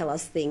servants to tell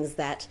us things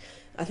that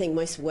I think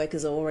most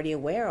workers are already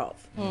aware of.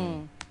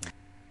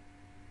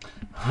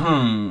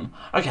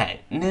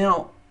 Okay,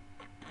 now,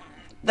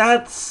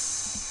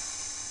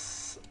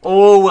 that's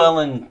all well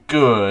and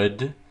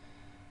good,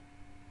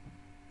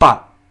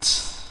 but,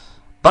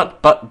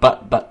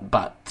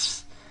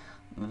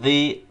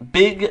 the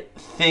big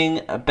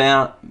thing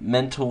about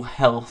mental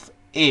health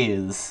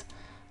is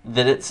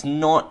that it's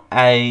not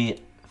a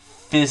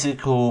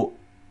physical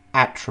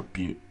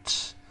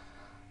attribute.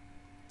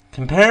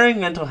 Comparing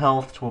mental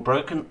health to a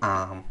broken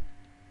arm,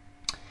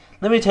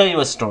 let me tell you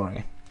a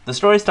story. The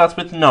story starts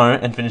with no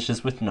and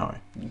finishes with no.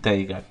 There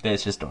you go.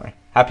 There's your story.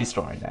 Happy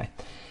story day.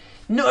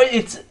 No,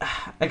 it's...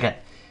 Okay.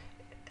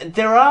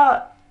 There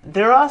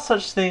are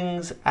such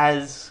things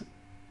as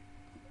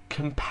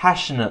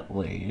compassionate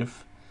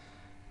leave,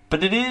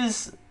 but it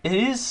is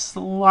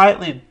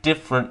slightly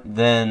different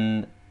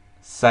than,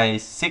 say,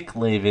 sick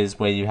leave is,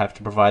 where you have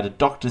to provide a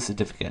doctor's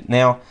certificate.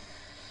 Now,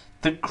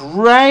 the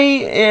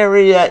grey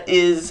area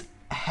is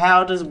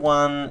how does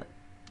one...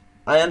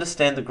 I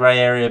understand the grey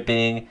area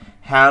being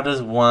how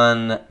does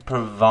one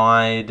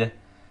provide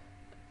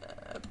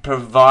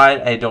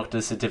a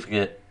doctor's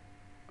certificate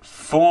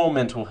for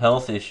mental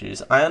health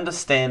issues. I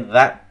understand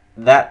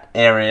that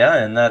area,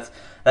 and that's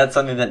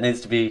something that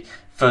needs to be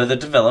further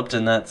developed,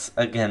 and that's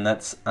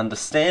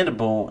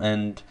understandable,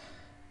 and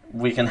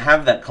we can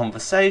have that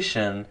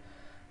conversation.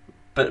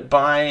 But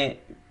by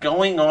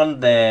going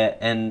on there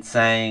and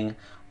saying,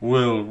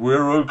 well,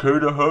 we're okay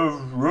to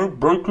have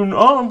broken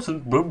arms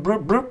and blah, blah,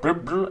 blah, blah,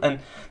 blah,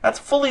 and that's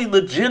fully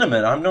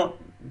legitimate. I'm not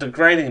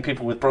degrading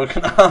people with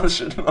broken arms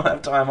should not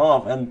have time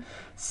off, and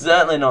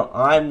certainly not,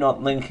 I'm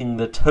not linking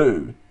the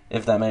two,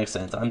 if that makes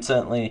sense. I'm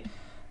certainly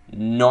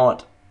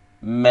not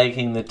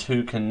making the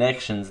two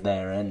connections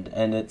there, and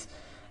it's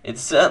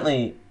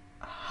certainly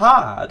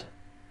hard,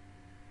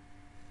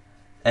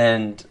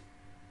 and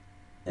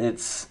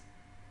it's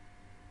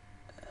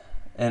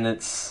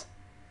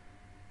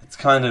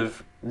kind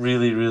of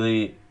really,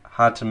 really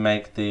hard to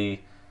make the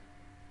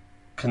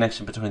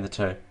connection between the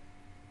two.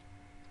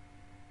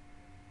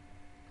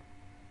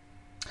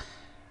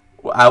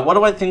 What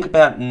do I think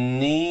about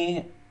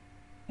niggers?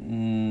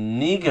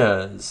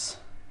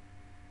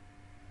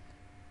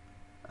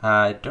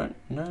 I don't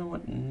know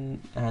what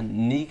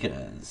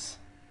niggers.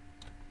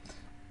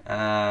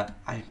 I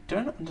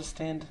don't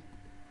understand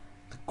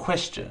the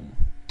question.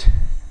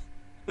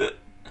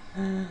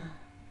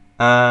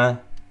 I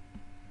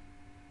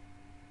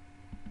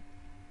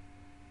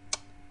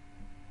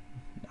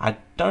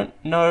don't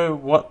know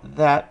what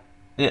that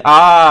is.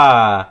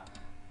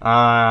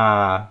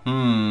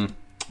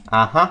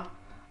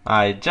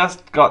 I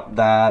just got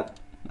that.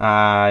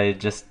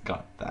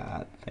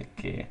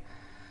 Thank you.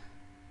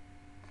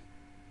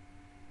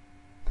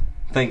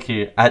 Thank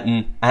you,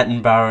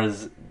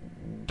 Attenborough's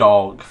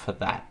dog, for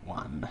that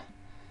one.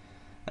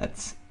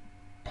 That's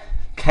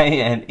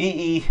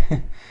Kenneegers.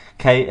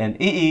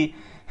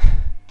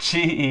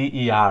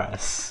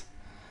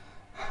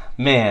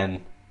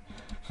 Man,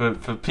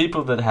 for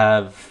people that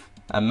have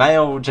a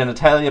male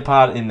genitalia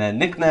part in their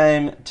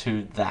nickname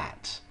to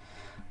that.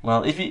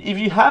 Well, if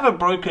you have a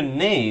broken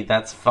knee,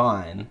 that's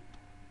fine.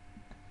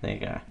 There you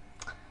go.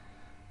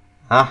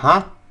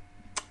 I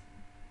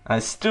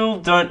still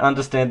don't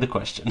understand the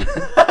question.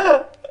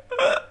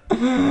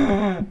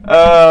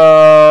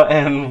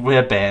 And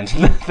we're banned.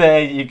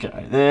 There you go.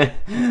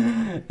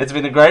 It's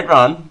been a great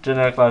run.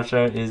 Generic Live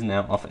Show is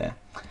now off air.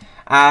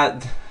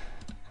 And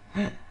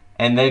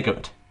they're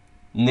good.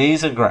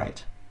 Knees are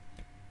great.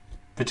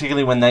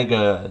 Particularly when they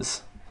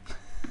goes.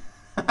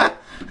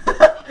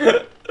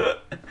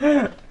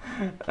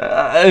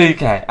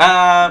 Okay.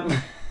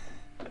 I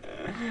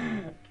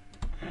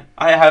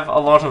have a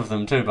lot of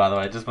them too, by the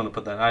way. I just want to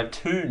put that. I have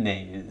 2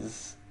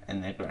 knees,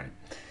 and they're great.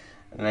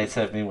 And they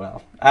serve me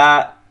well.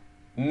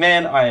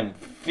 Man, I am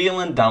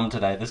feeling dumb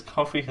today. This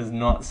coffee has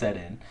not set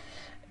in.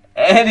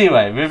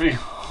 Anyway, moving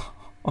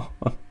on.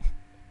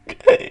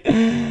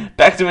 Okay.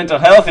 Back to mental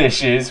health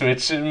issues,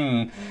 which...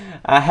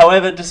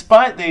 however,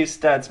 despite these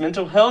stats,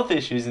 mental health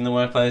issues in the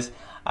workplace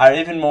are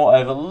even more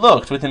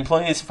overlooked. With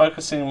employees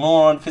focusing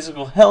more on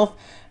physical health,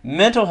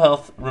 mental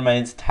health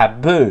remains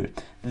taboo.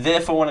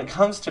 Therefore, when it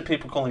comes to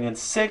people calling in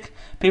sick,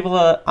 people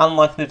are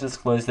unlikely to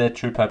disclose their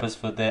true purpose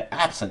for their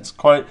absence.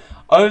 Quote,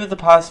 over the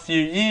past few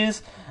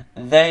years,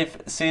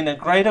 they've seen a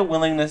greater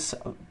willingness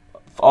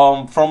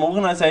from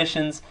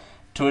organisations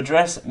to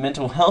address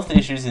mental health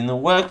issues in the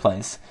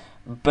workplace,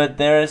 but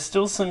there are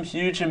still some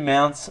huge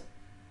amounts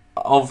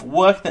of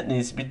work that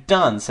needs to be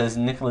done, says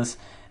Nicholas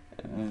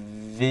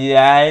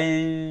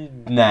Vianas.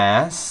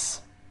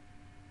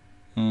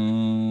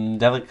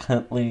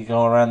 Delicately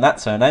go around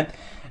that surname.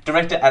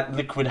 Director at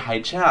Liquid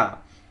HR.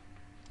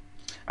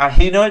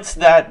 He notes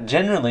that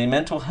generally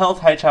mental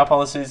health HR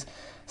policies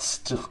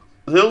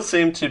still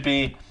seem to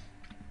be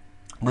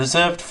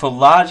reserved for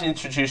large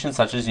institutions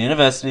such as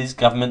universities,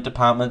 government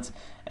departments,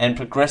 and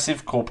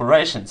progressive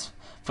corporations.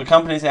 For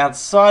companies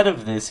outside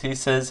of this, he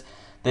says,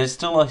 there's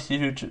still a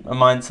huge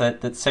mindset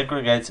that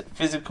segregates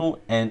physical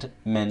and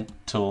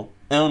mental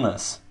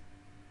illness.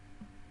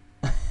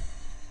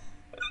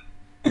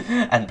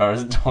 And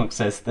Boris Dog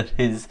says that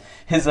his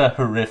are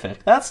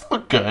horrific. That's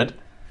not good.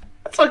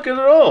 That's not good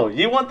at all.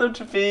 You want them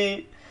to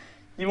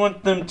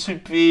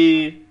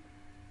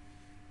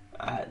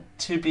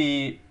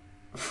be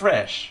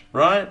fresh,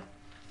 right?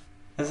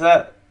 Is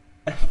that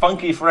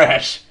funky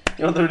fresh?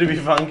 You want them to be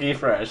funky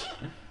fresh.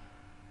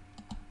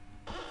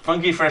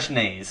 Funky fresh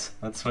knees.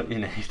 That's what you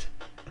need.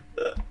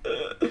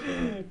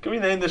 Can we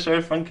name the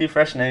show Funky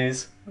Fresh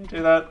Knees? Can we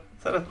do that?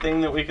 Is that a thing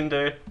that we can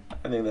do?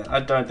 I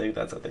don't think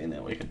that's a thing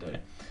that we can do.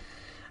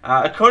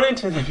 According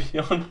to the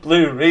Beyond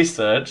Blue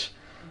research,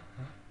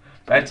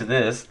 back to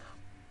this,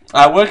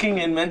 working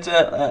in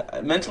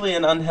mentally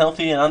and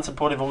unhealthy and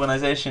unsupportive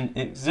organisation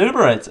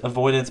exuberates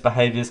avoidance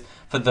behaviours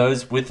for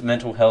those with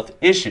mental health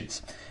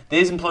issues.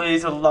 These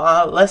employees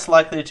are less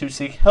likely to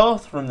seek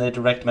help from their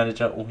direct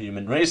manager or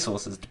human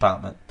resources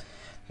department.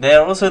 They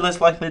are also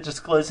less likely to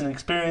disclose an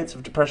experience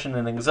of depression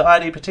and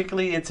anxiety,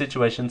 particularly in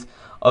situations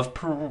of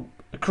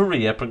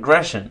career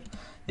progression.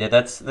 Yeah,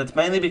 that's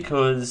mainly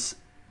because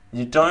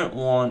you don't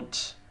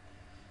want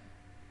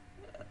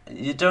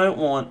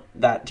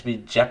that to be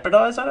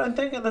jeopardized. I don't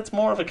think that's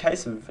more of a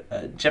case of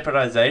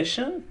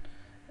jeopardization,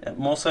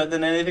 more so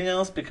than anything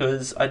else.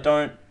 Because I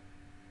don't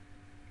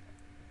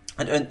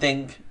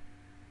think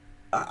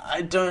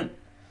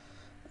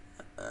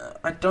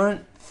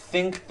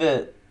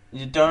that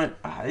you don't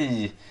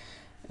want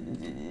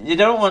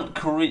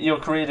your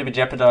career to be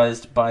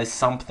jeopardized by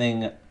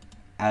something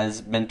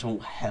as mental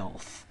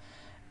health.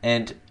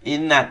 And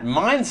in that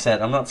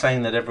mindset, I'm not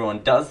saying that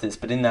everyone does this,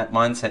 but in that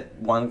mindset,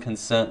 one can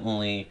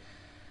certainly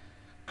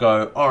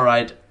go, all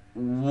right,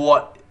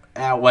 what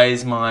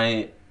outweighs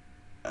the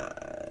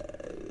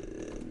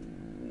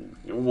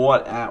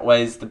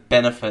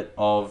benefit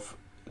of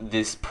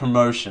this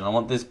promotion? I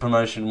want this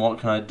promotion. What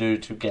can I do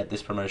to get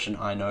this promotion?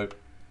 I know,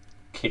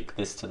 kick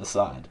this to the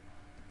side.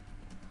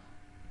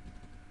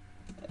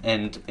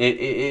 And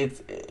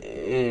it's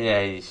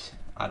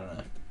I don't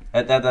know.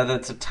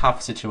 That's a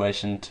tough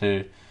situation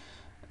to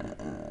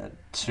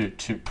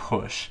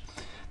push.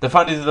 The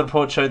findings of the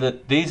report show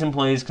that these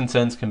employees'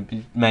 concerns can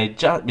be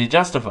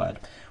justified.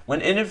 When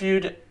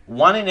interviewed,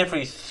 1 in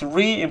every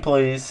 3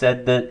 employees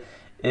said that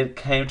it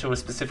came to a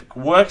specific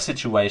work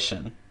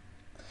situation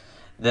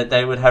that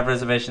they would have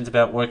reservations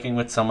about working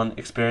with someone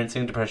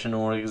experiencing depression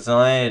or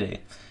anxiety,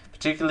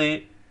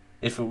 particularly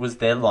if it was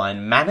their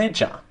line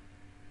manager.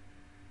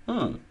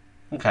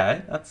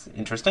 Okay, that's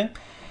interesting.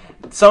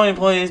 Some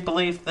employees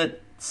believe that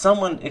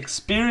someone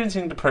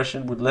experiencing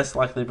depression would less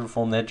likely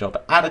perform their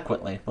job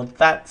adequately. Well,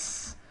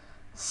 that's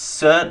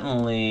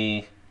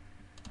certainly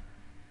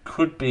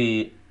could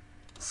be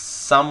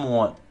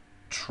somewhat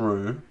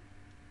true,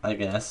 I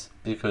guess,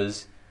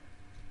 because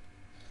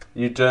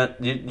you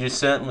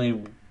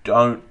certainly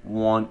don't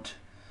want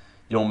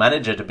your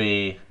manager to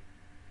be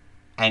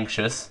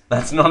anxious.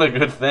 That's not a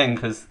good thing,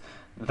 because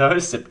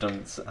those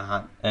symptoms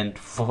aren't,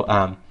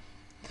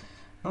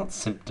 not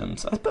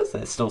symptoms. I suppose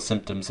they're still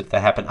symptoms if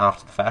they happen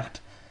after the fact.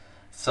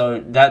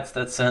 So that's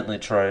certainly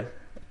true.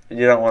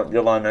 You don't want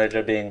your line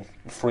manager being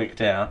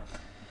freaked out.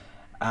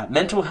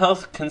 Mental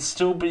health can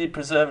still be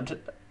preserved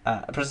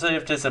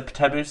as a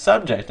taboo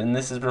subject, and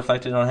this is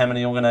reflected on how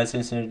many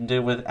organisations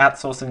deal with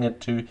outsourcing it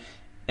to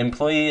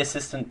Employee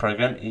Assistance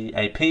Program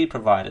 (EAP)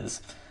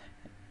 providers.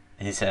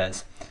 He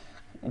says,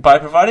 by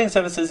providing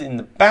services in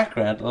the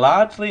background,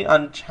 largely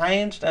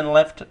unchanged and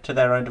left to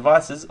their own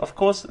devices, of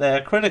course they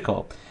are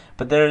critical.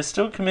 But there is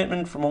still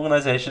commitment from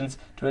organisations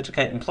to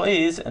educate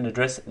employees and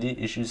address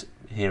the issues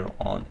here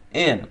on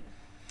in.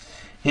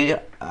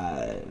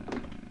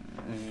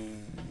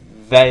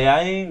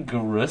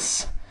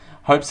 Viagrus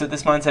hopes that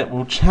this mindset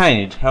will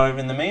change. However,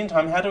 in the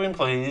meantime, how do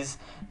employees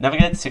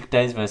navigate sick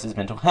days versus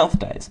mental health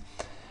days?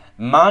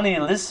 Marnie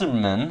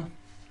Lisserman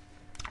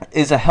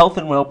is a health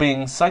and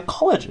well-being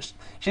psychologist.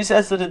 She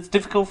says that it's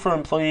difficult for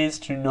employees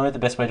to know the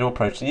best way to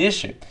approach the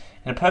issue.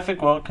 In a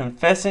perfect world,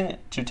 confessing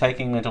to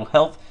taking mental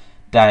health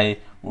day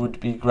would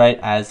be great,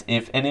 as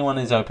if anyone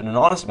is open and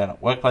honest about it,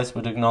 workplace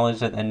would acknowledge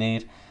that they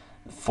need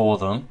for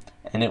them,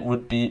 and it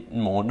would be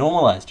more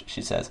normalised,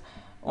 she says.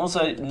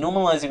 Also,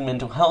 normalising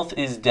mental health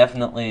is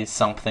definitely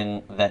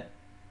something that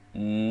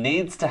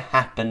needs to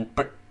happen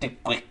pretty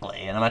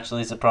quickly, and I'm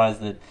actually surprised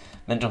that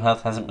mental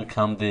health hasn't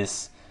become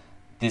this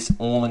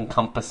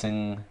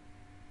all-encompassing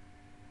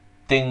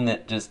thing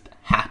that just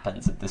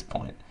happens at this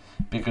point.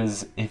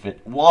 Because if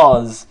it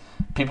was,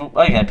 people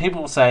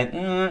will say,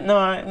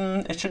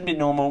 no, it shouldn't be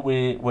normal,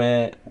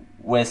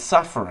 we're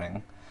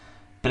suffering.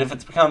 But if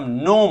it's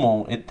become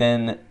normal, it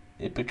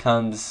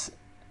becomes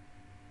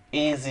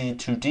easy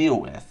to deal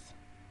with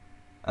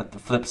at the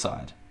flip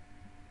side.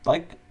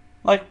 Like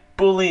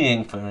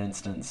bullying, for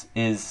instance,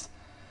 is...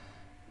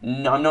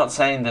 I'm not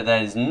saying that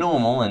is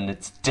normal, and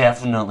it's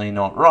definitely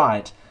not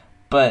right,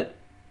 but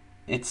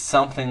it's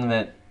something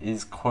that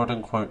is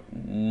quote-unquote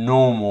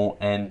normal,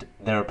 and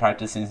there are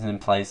practices in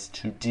place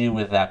to deal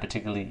with that,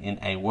 particularly in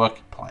a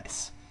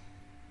workplace.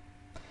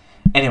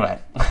 Anyway.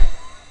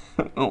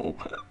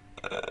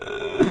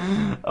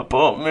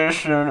 Abort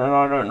mission, and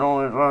I don't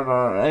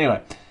know...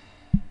 Anyway.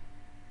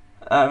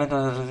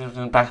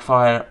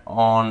 backfire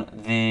on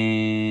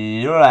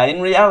the...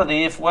 in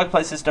reality, if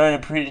workplaces don't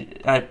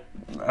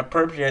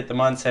appropriate the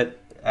mindset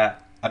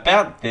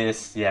about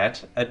this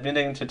yet,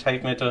 admitting to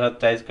take mental health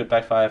days could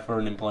backfire for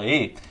an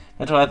employee.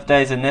 Mental health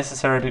days are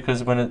necessary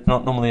because when it's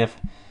not normally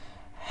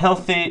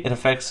healthy, it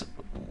affects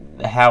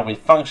how we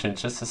function,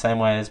 just the same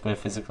way as we're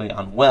physically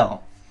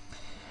unwell.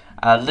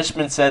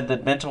 Lishman said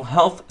that mental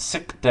health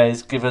sick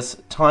days give us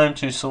time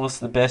to source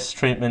the best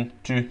treatment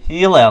to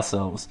heal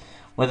ourselves,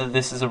 whether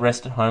this is a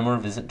rest at home or a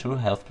visit to a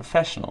health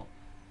professional.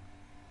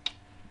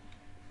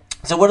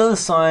 So what are the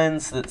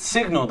signs that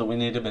signal that we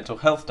need a mental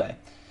health day?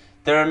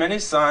 There are many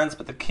signs,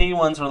 but the key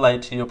ones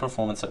relate to your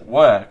performance at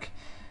work.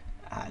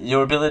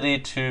 Your ability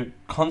to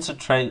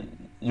concentrate,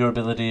 your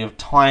ability of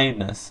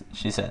tiredness,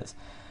 she says.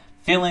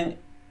 Feeling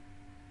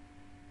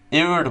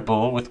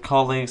irritable with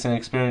colleagues and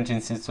experiencing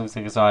symptoms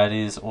of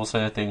anxiety is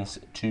also things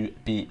to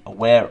be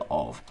aware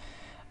of.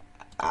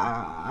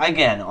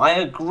 Again, I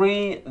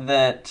agree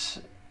that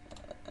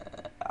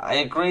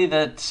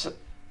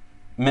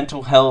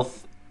mental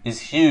health is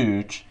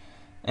huge,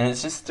 and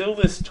it's just still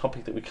this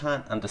topic that we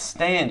can't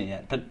understand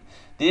yet. But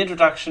the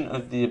introduction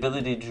of the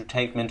ability to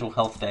take mental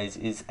health days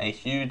is a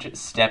huge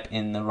step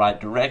in the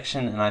right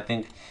direction, and I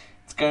think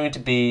it's going to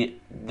be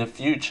the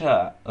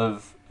future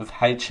of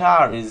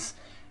HR is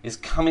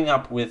coming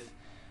up with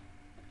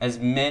as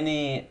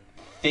many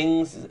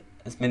things,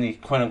 as many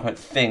quote-unquote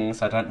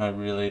things, I don't know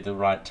really the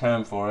right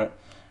term for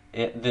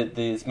it,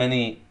 there's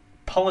many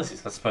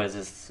policies, I suppose,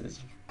 is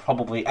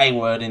probably a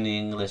word in the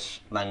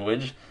English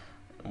language.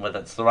 Whether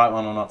it's the right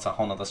one or not, it's a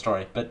whole other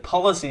story. But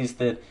policies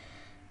that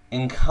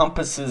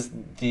encompasses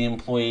the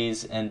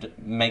employees and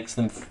makes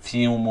them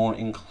feel more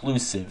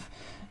inclusive.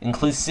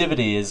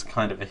 Inclusivity is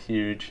kind of a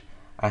huge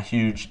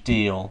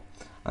deal,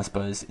 I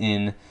suppose,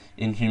 in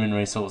human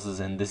resources,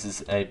 and this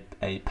is a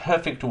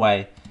perfect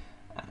way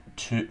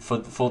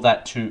for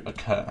that to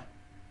occur.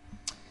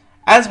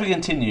 As we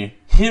continue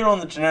here on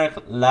the Generic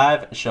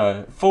Live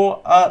Show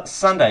for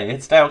Sunday,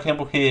 it's Dale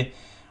Campbell here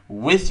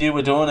with you.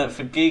 We're doing it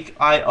for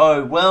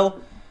Geek.io. Well,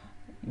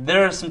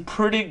 there are some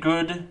pretty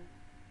good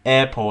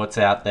airports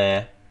out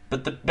there,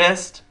 but the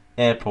best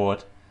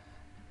airport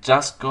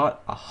just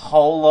got a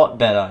whole lot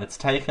better. It's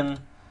taken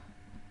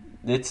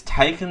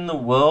the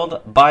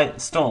world by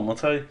storm. I'll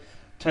tell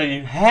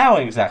you how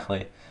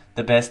exactly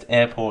the best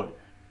airport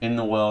in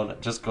the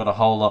world just got a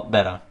whole lot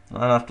better.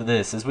 Right after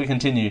this, as we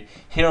continue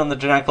here on the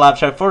Generic Live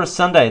Show for a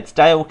Sunday, it's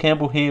Dale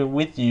Campbell here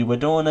with you. We're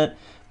doing it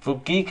for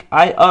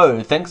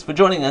Geek.io. Thanks for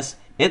joining us.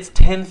 It's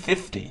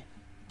 10:50.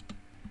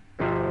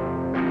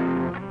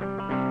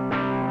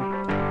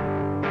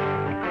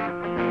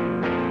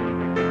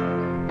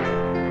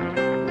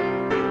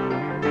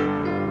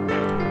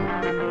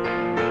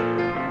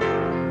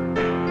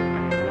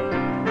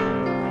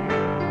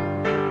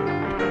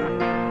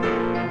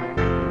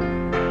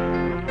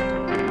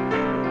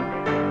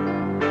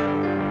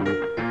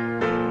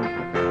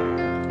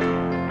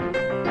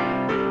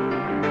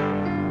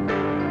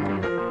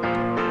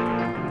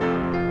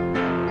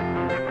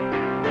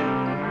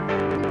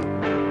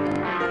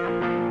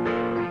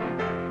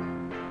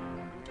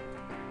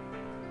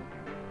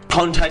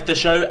 Contact the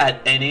show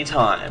at any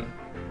time.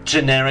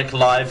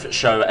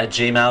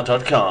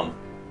 genericliveshow@gmail.com.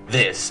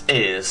 This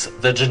is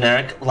the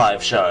Generic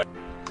Live Show.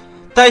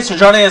 Thanks for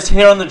joining us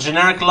here on the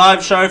Generic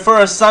Live Show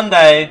for a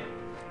Sunday.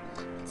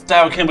 It's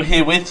Dale Campbell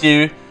here with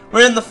you.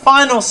 We're in the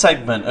final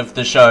segment of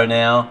the show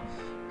now.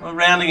 We're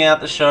rounding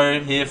out the show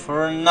here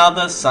for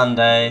another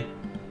Sunday.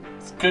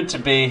 It's good to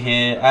be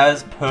here,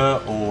 as per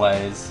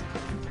always.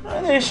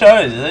 And these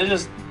shows, they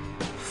just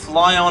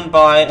fly on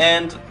by,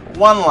 and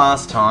one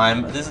last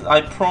time,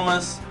 I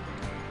promise,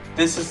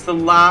 this is the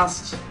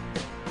last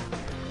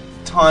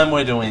time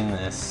we're doing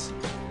this.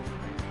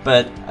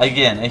 But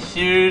again, a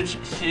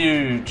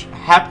huge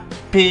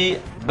happy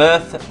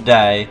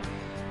birthday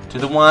to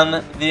the one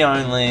and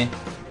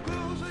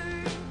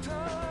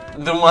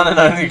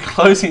only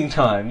closing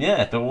time.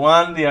 Yeah, the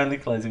one, the only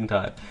closing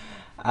time.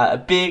 A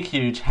big,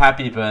 huge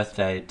happy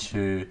birthday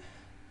to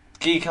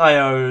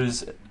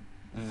Geek.io's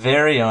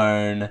very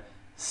own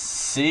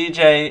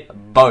CJ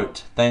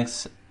Boat.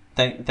 Thanks.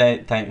 Just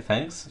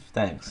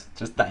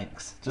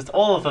thanks. Just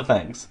all of the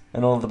thanks.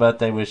 And all of the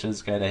birthday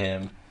wishes go to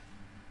him.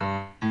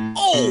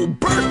 Oh,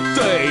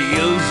 birthday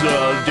is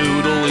a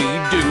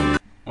doodly-doo.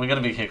 We're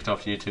going to be kicked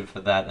off YouTube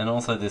for that. And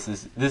also, this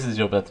is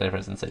your birthday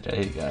present, CJ.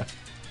 Here you go.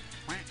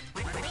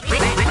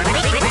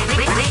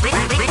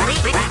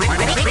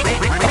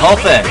 The whole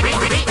thing.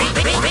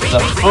 The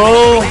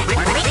full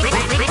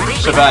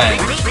shebang.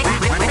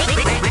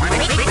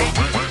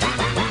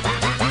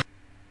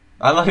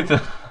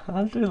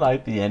 I do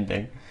like the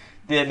ending.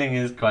 The ending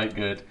is quite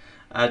good.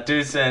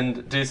 Do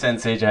send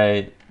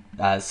CJ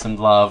some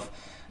love.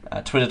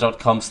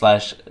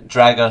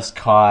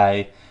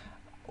 Twitter.com/DragUsKai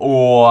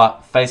or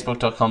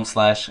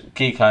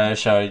Facebook.com/Geek.io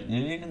show.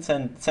 You can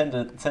send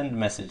a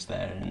message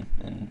there,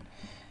 and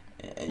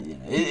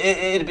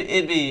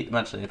it'd be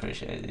muchly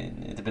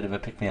appreciated. It's a bit of a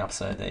pick me up,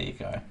 so there you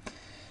go.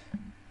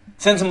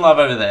 Send some love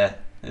over there.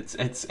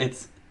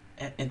 It's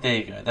There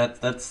you go.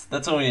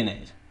 That's all you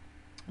need.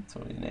 That's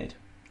all you need.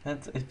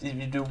 If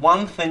you do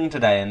one thing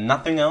today and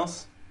nothing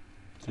else,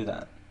 do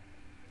that.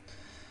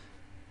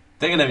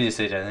 Thinking of you,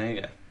 CJ. There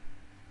you go.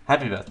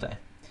 Happy birthday.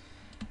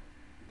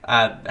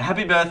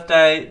 Happy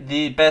birthday.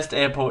 The best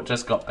airport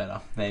just got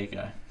better. There you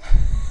go.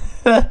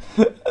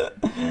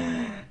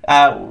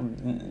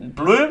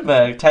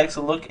 Bloomberg takes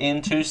a look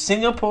into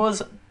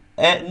Singapore's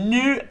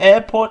new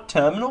airport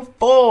Terminal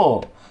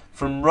 4.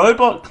 From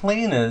robot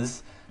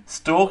cleaners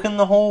stalking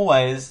the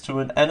hallways to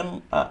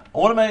an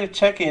automated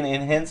check-in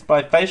enhanced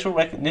by facial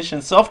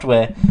recognition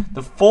software,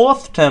 the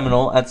fourth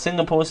terminal at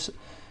Singapore's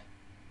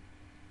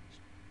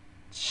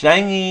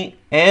Changi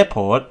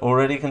Airport,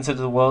 already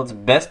considered the world's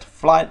best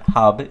flight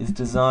hub, is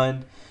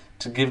designed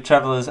to give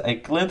travellers a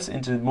glimpse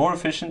into a more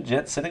efficient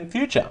jet-setting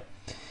future.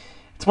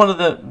 It's one of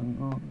the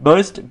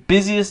most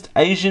busiest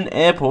Asian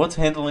airports,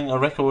 handling a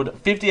record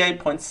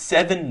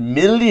 58.7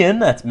 million,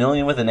 that's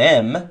million with an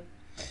M,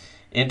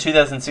 in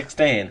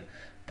 2016.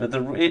 But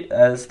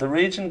as the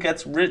region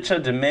gets richer,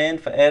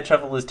 demand for air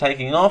travel is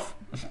taking off.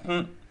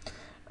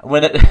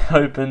 When it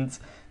opens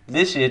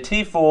this year,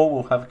 T4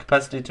 will have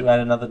capacity to add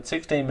another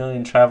 16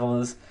 million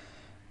travellers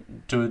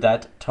to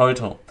that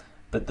total.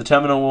 But the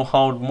terminal will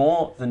hold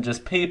more than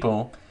just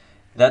people.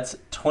 That's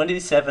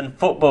 27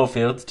 football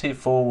fields.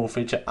 T4 will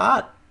feature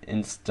art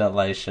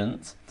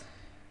installations,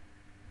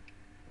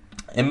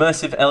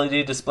 immersive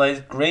LED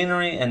displays,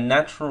 greenery and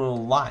natural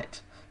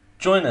light.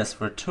 Join us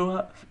for a tour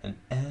of an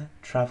air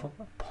travel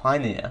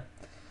pioneer.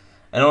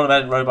 An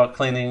automated robot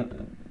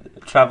cleaning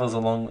travels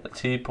along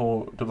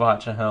T4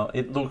 departure hall.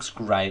 It looks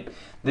great.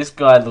 This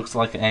guy looks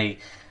like a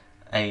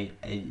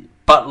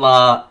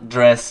butler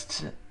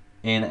dressed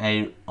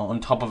on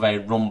top of a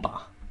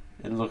Roomba.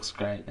 It looks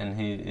great, and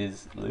he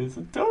is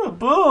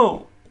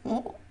adorable.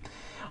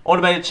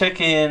 Automated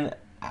check-in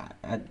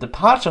at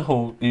departure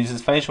hall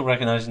uses facial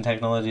recognition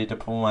technology to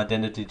perform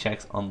identity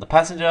checks on the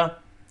passenger.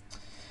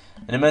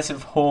 An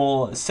immersive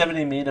hall,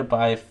 70 metre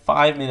by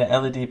 5 metre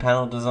LED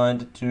panel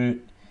designed to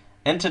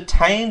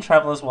entertain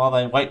travellers while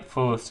they wait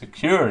for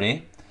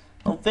security.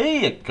 Well, there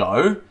you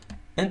go.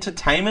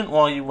 Entertainment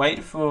while you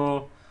wait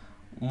for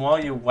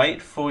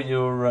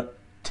your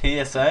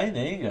TSA.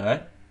 There you go.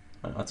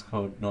 Well, it's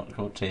not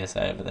called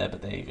TSA over there,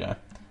 but there you go.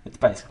 It's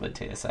basically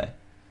TSA.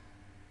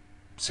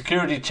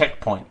 Security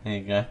checkpoint. There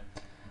you go.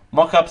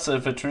 Mock-ups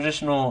of a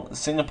traditional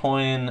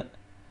Singaporean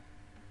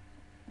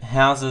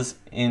houses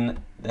in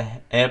the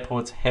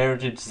airport's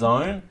heritage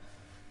zone.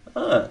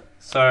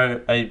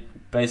 So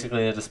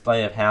basically a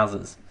display of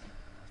houses.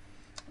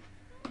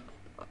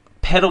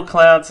 Pedal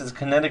Clouds is a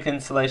kinetic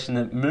installation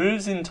that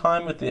moves in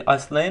time with the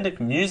Icelandic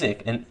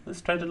music and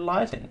illustrated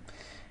lighting.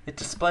 It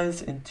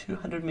displays in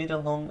 200 metre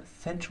long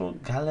central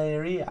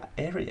Galleria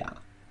area.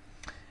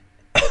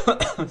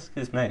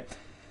 Excuse me.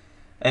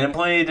 An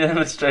employee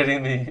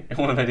demonstrating the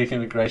automatic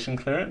immigration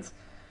clearance.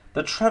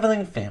 The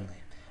Travelling Family.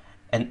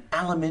 An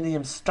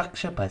aluminium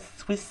structure by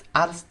Swiss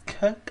artist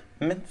Kirk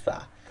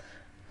Menzer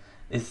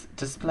is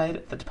displayed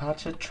at the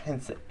departure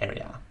transit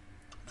area.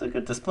 It's a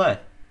good display,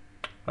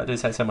 I do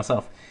say so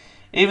myself.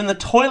 Even the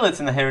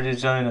toilets in the heritage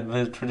zone of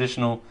the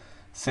traditional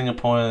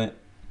Singaporean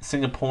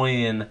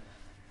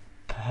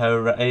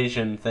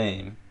Parisian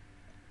theme.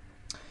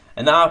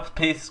 An art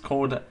piece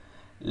called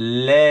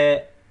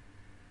Les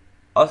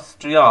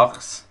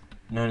Austriacs,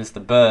 known as the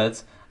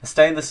Birds, a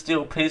stainless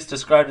steel piece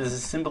described as a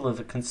symbol of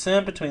a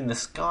concern between the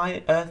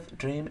sky, earth,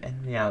 dream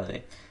and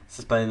reality. It's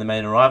displayed in the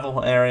main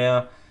arrival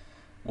area,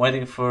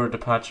 waiting for a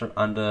departure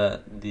under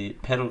the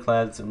Pedal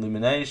Clouds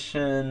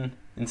installation,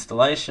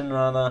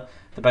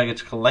 the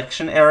baggage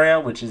collection area,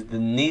 which is the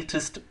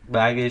neatest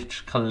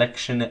baggage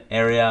collection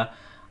area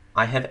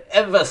I have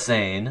ever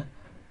seen.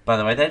 By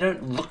the way, they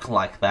don't look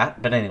like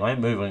that, but anyway,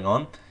 moving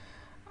on.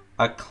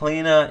 A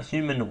cleaner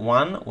human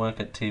one,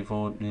 work at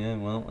T4, yeah,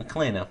 well, a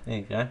cleaner, there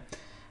you go.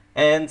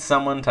 And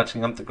someone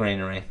touching up the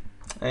greenery.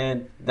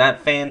 And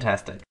that's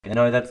fantastic. You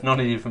know, that's not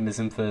a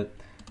euphemism for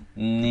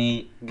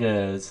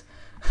niggers.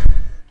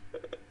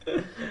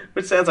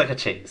 Which sounds like a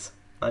cheese.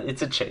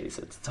 It's a cheese.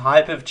 It's a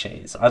type of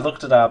cheese. I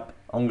looked it up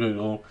on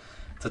Google.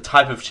 It's a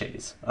type of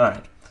cheese.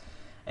 Alright.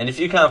 And if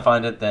you can't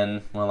find it,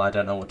 then, well, I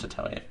don't know what to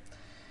tell you.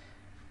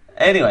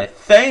 Anyway,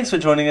 thanks for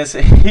joining us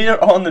here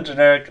on the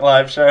Generic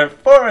Live Show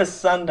for a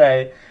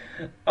Sunday.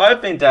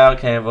 I've been Dale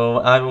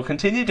Campbell. I will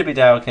continue to be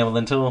Dale Campbell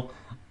until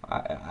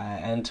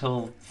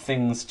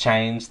things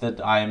change that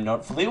I am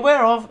not fully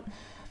aware of.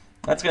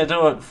 That's going to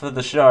do it for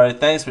the show.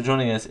 Thanks for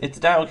joining us. It's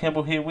Dale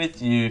Campbell here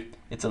with you.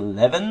 It's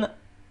 11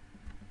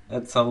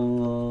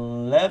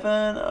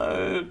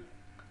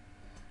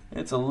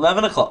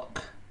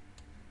 o'clock.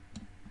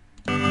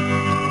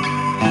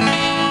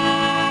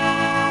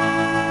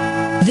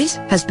 This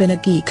has been a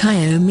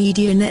Geek.io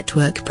Media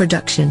Network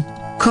production.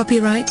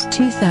 Copyright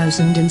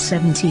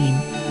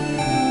 2017.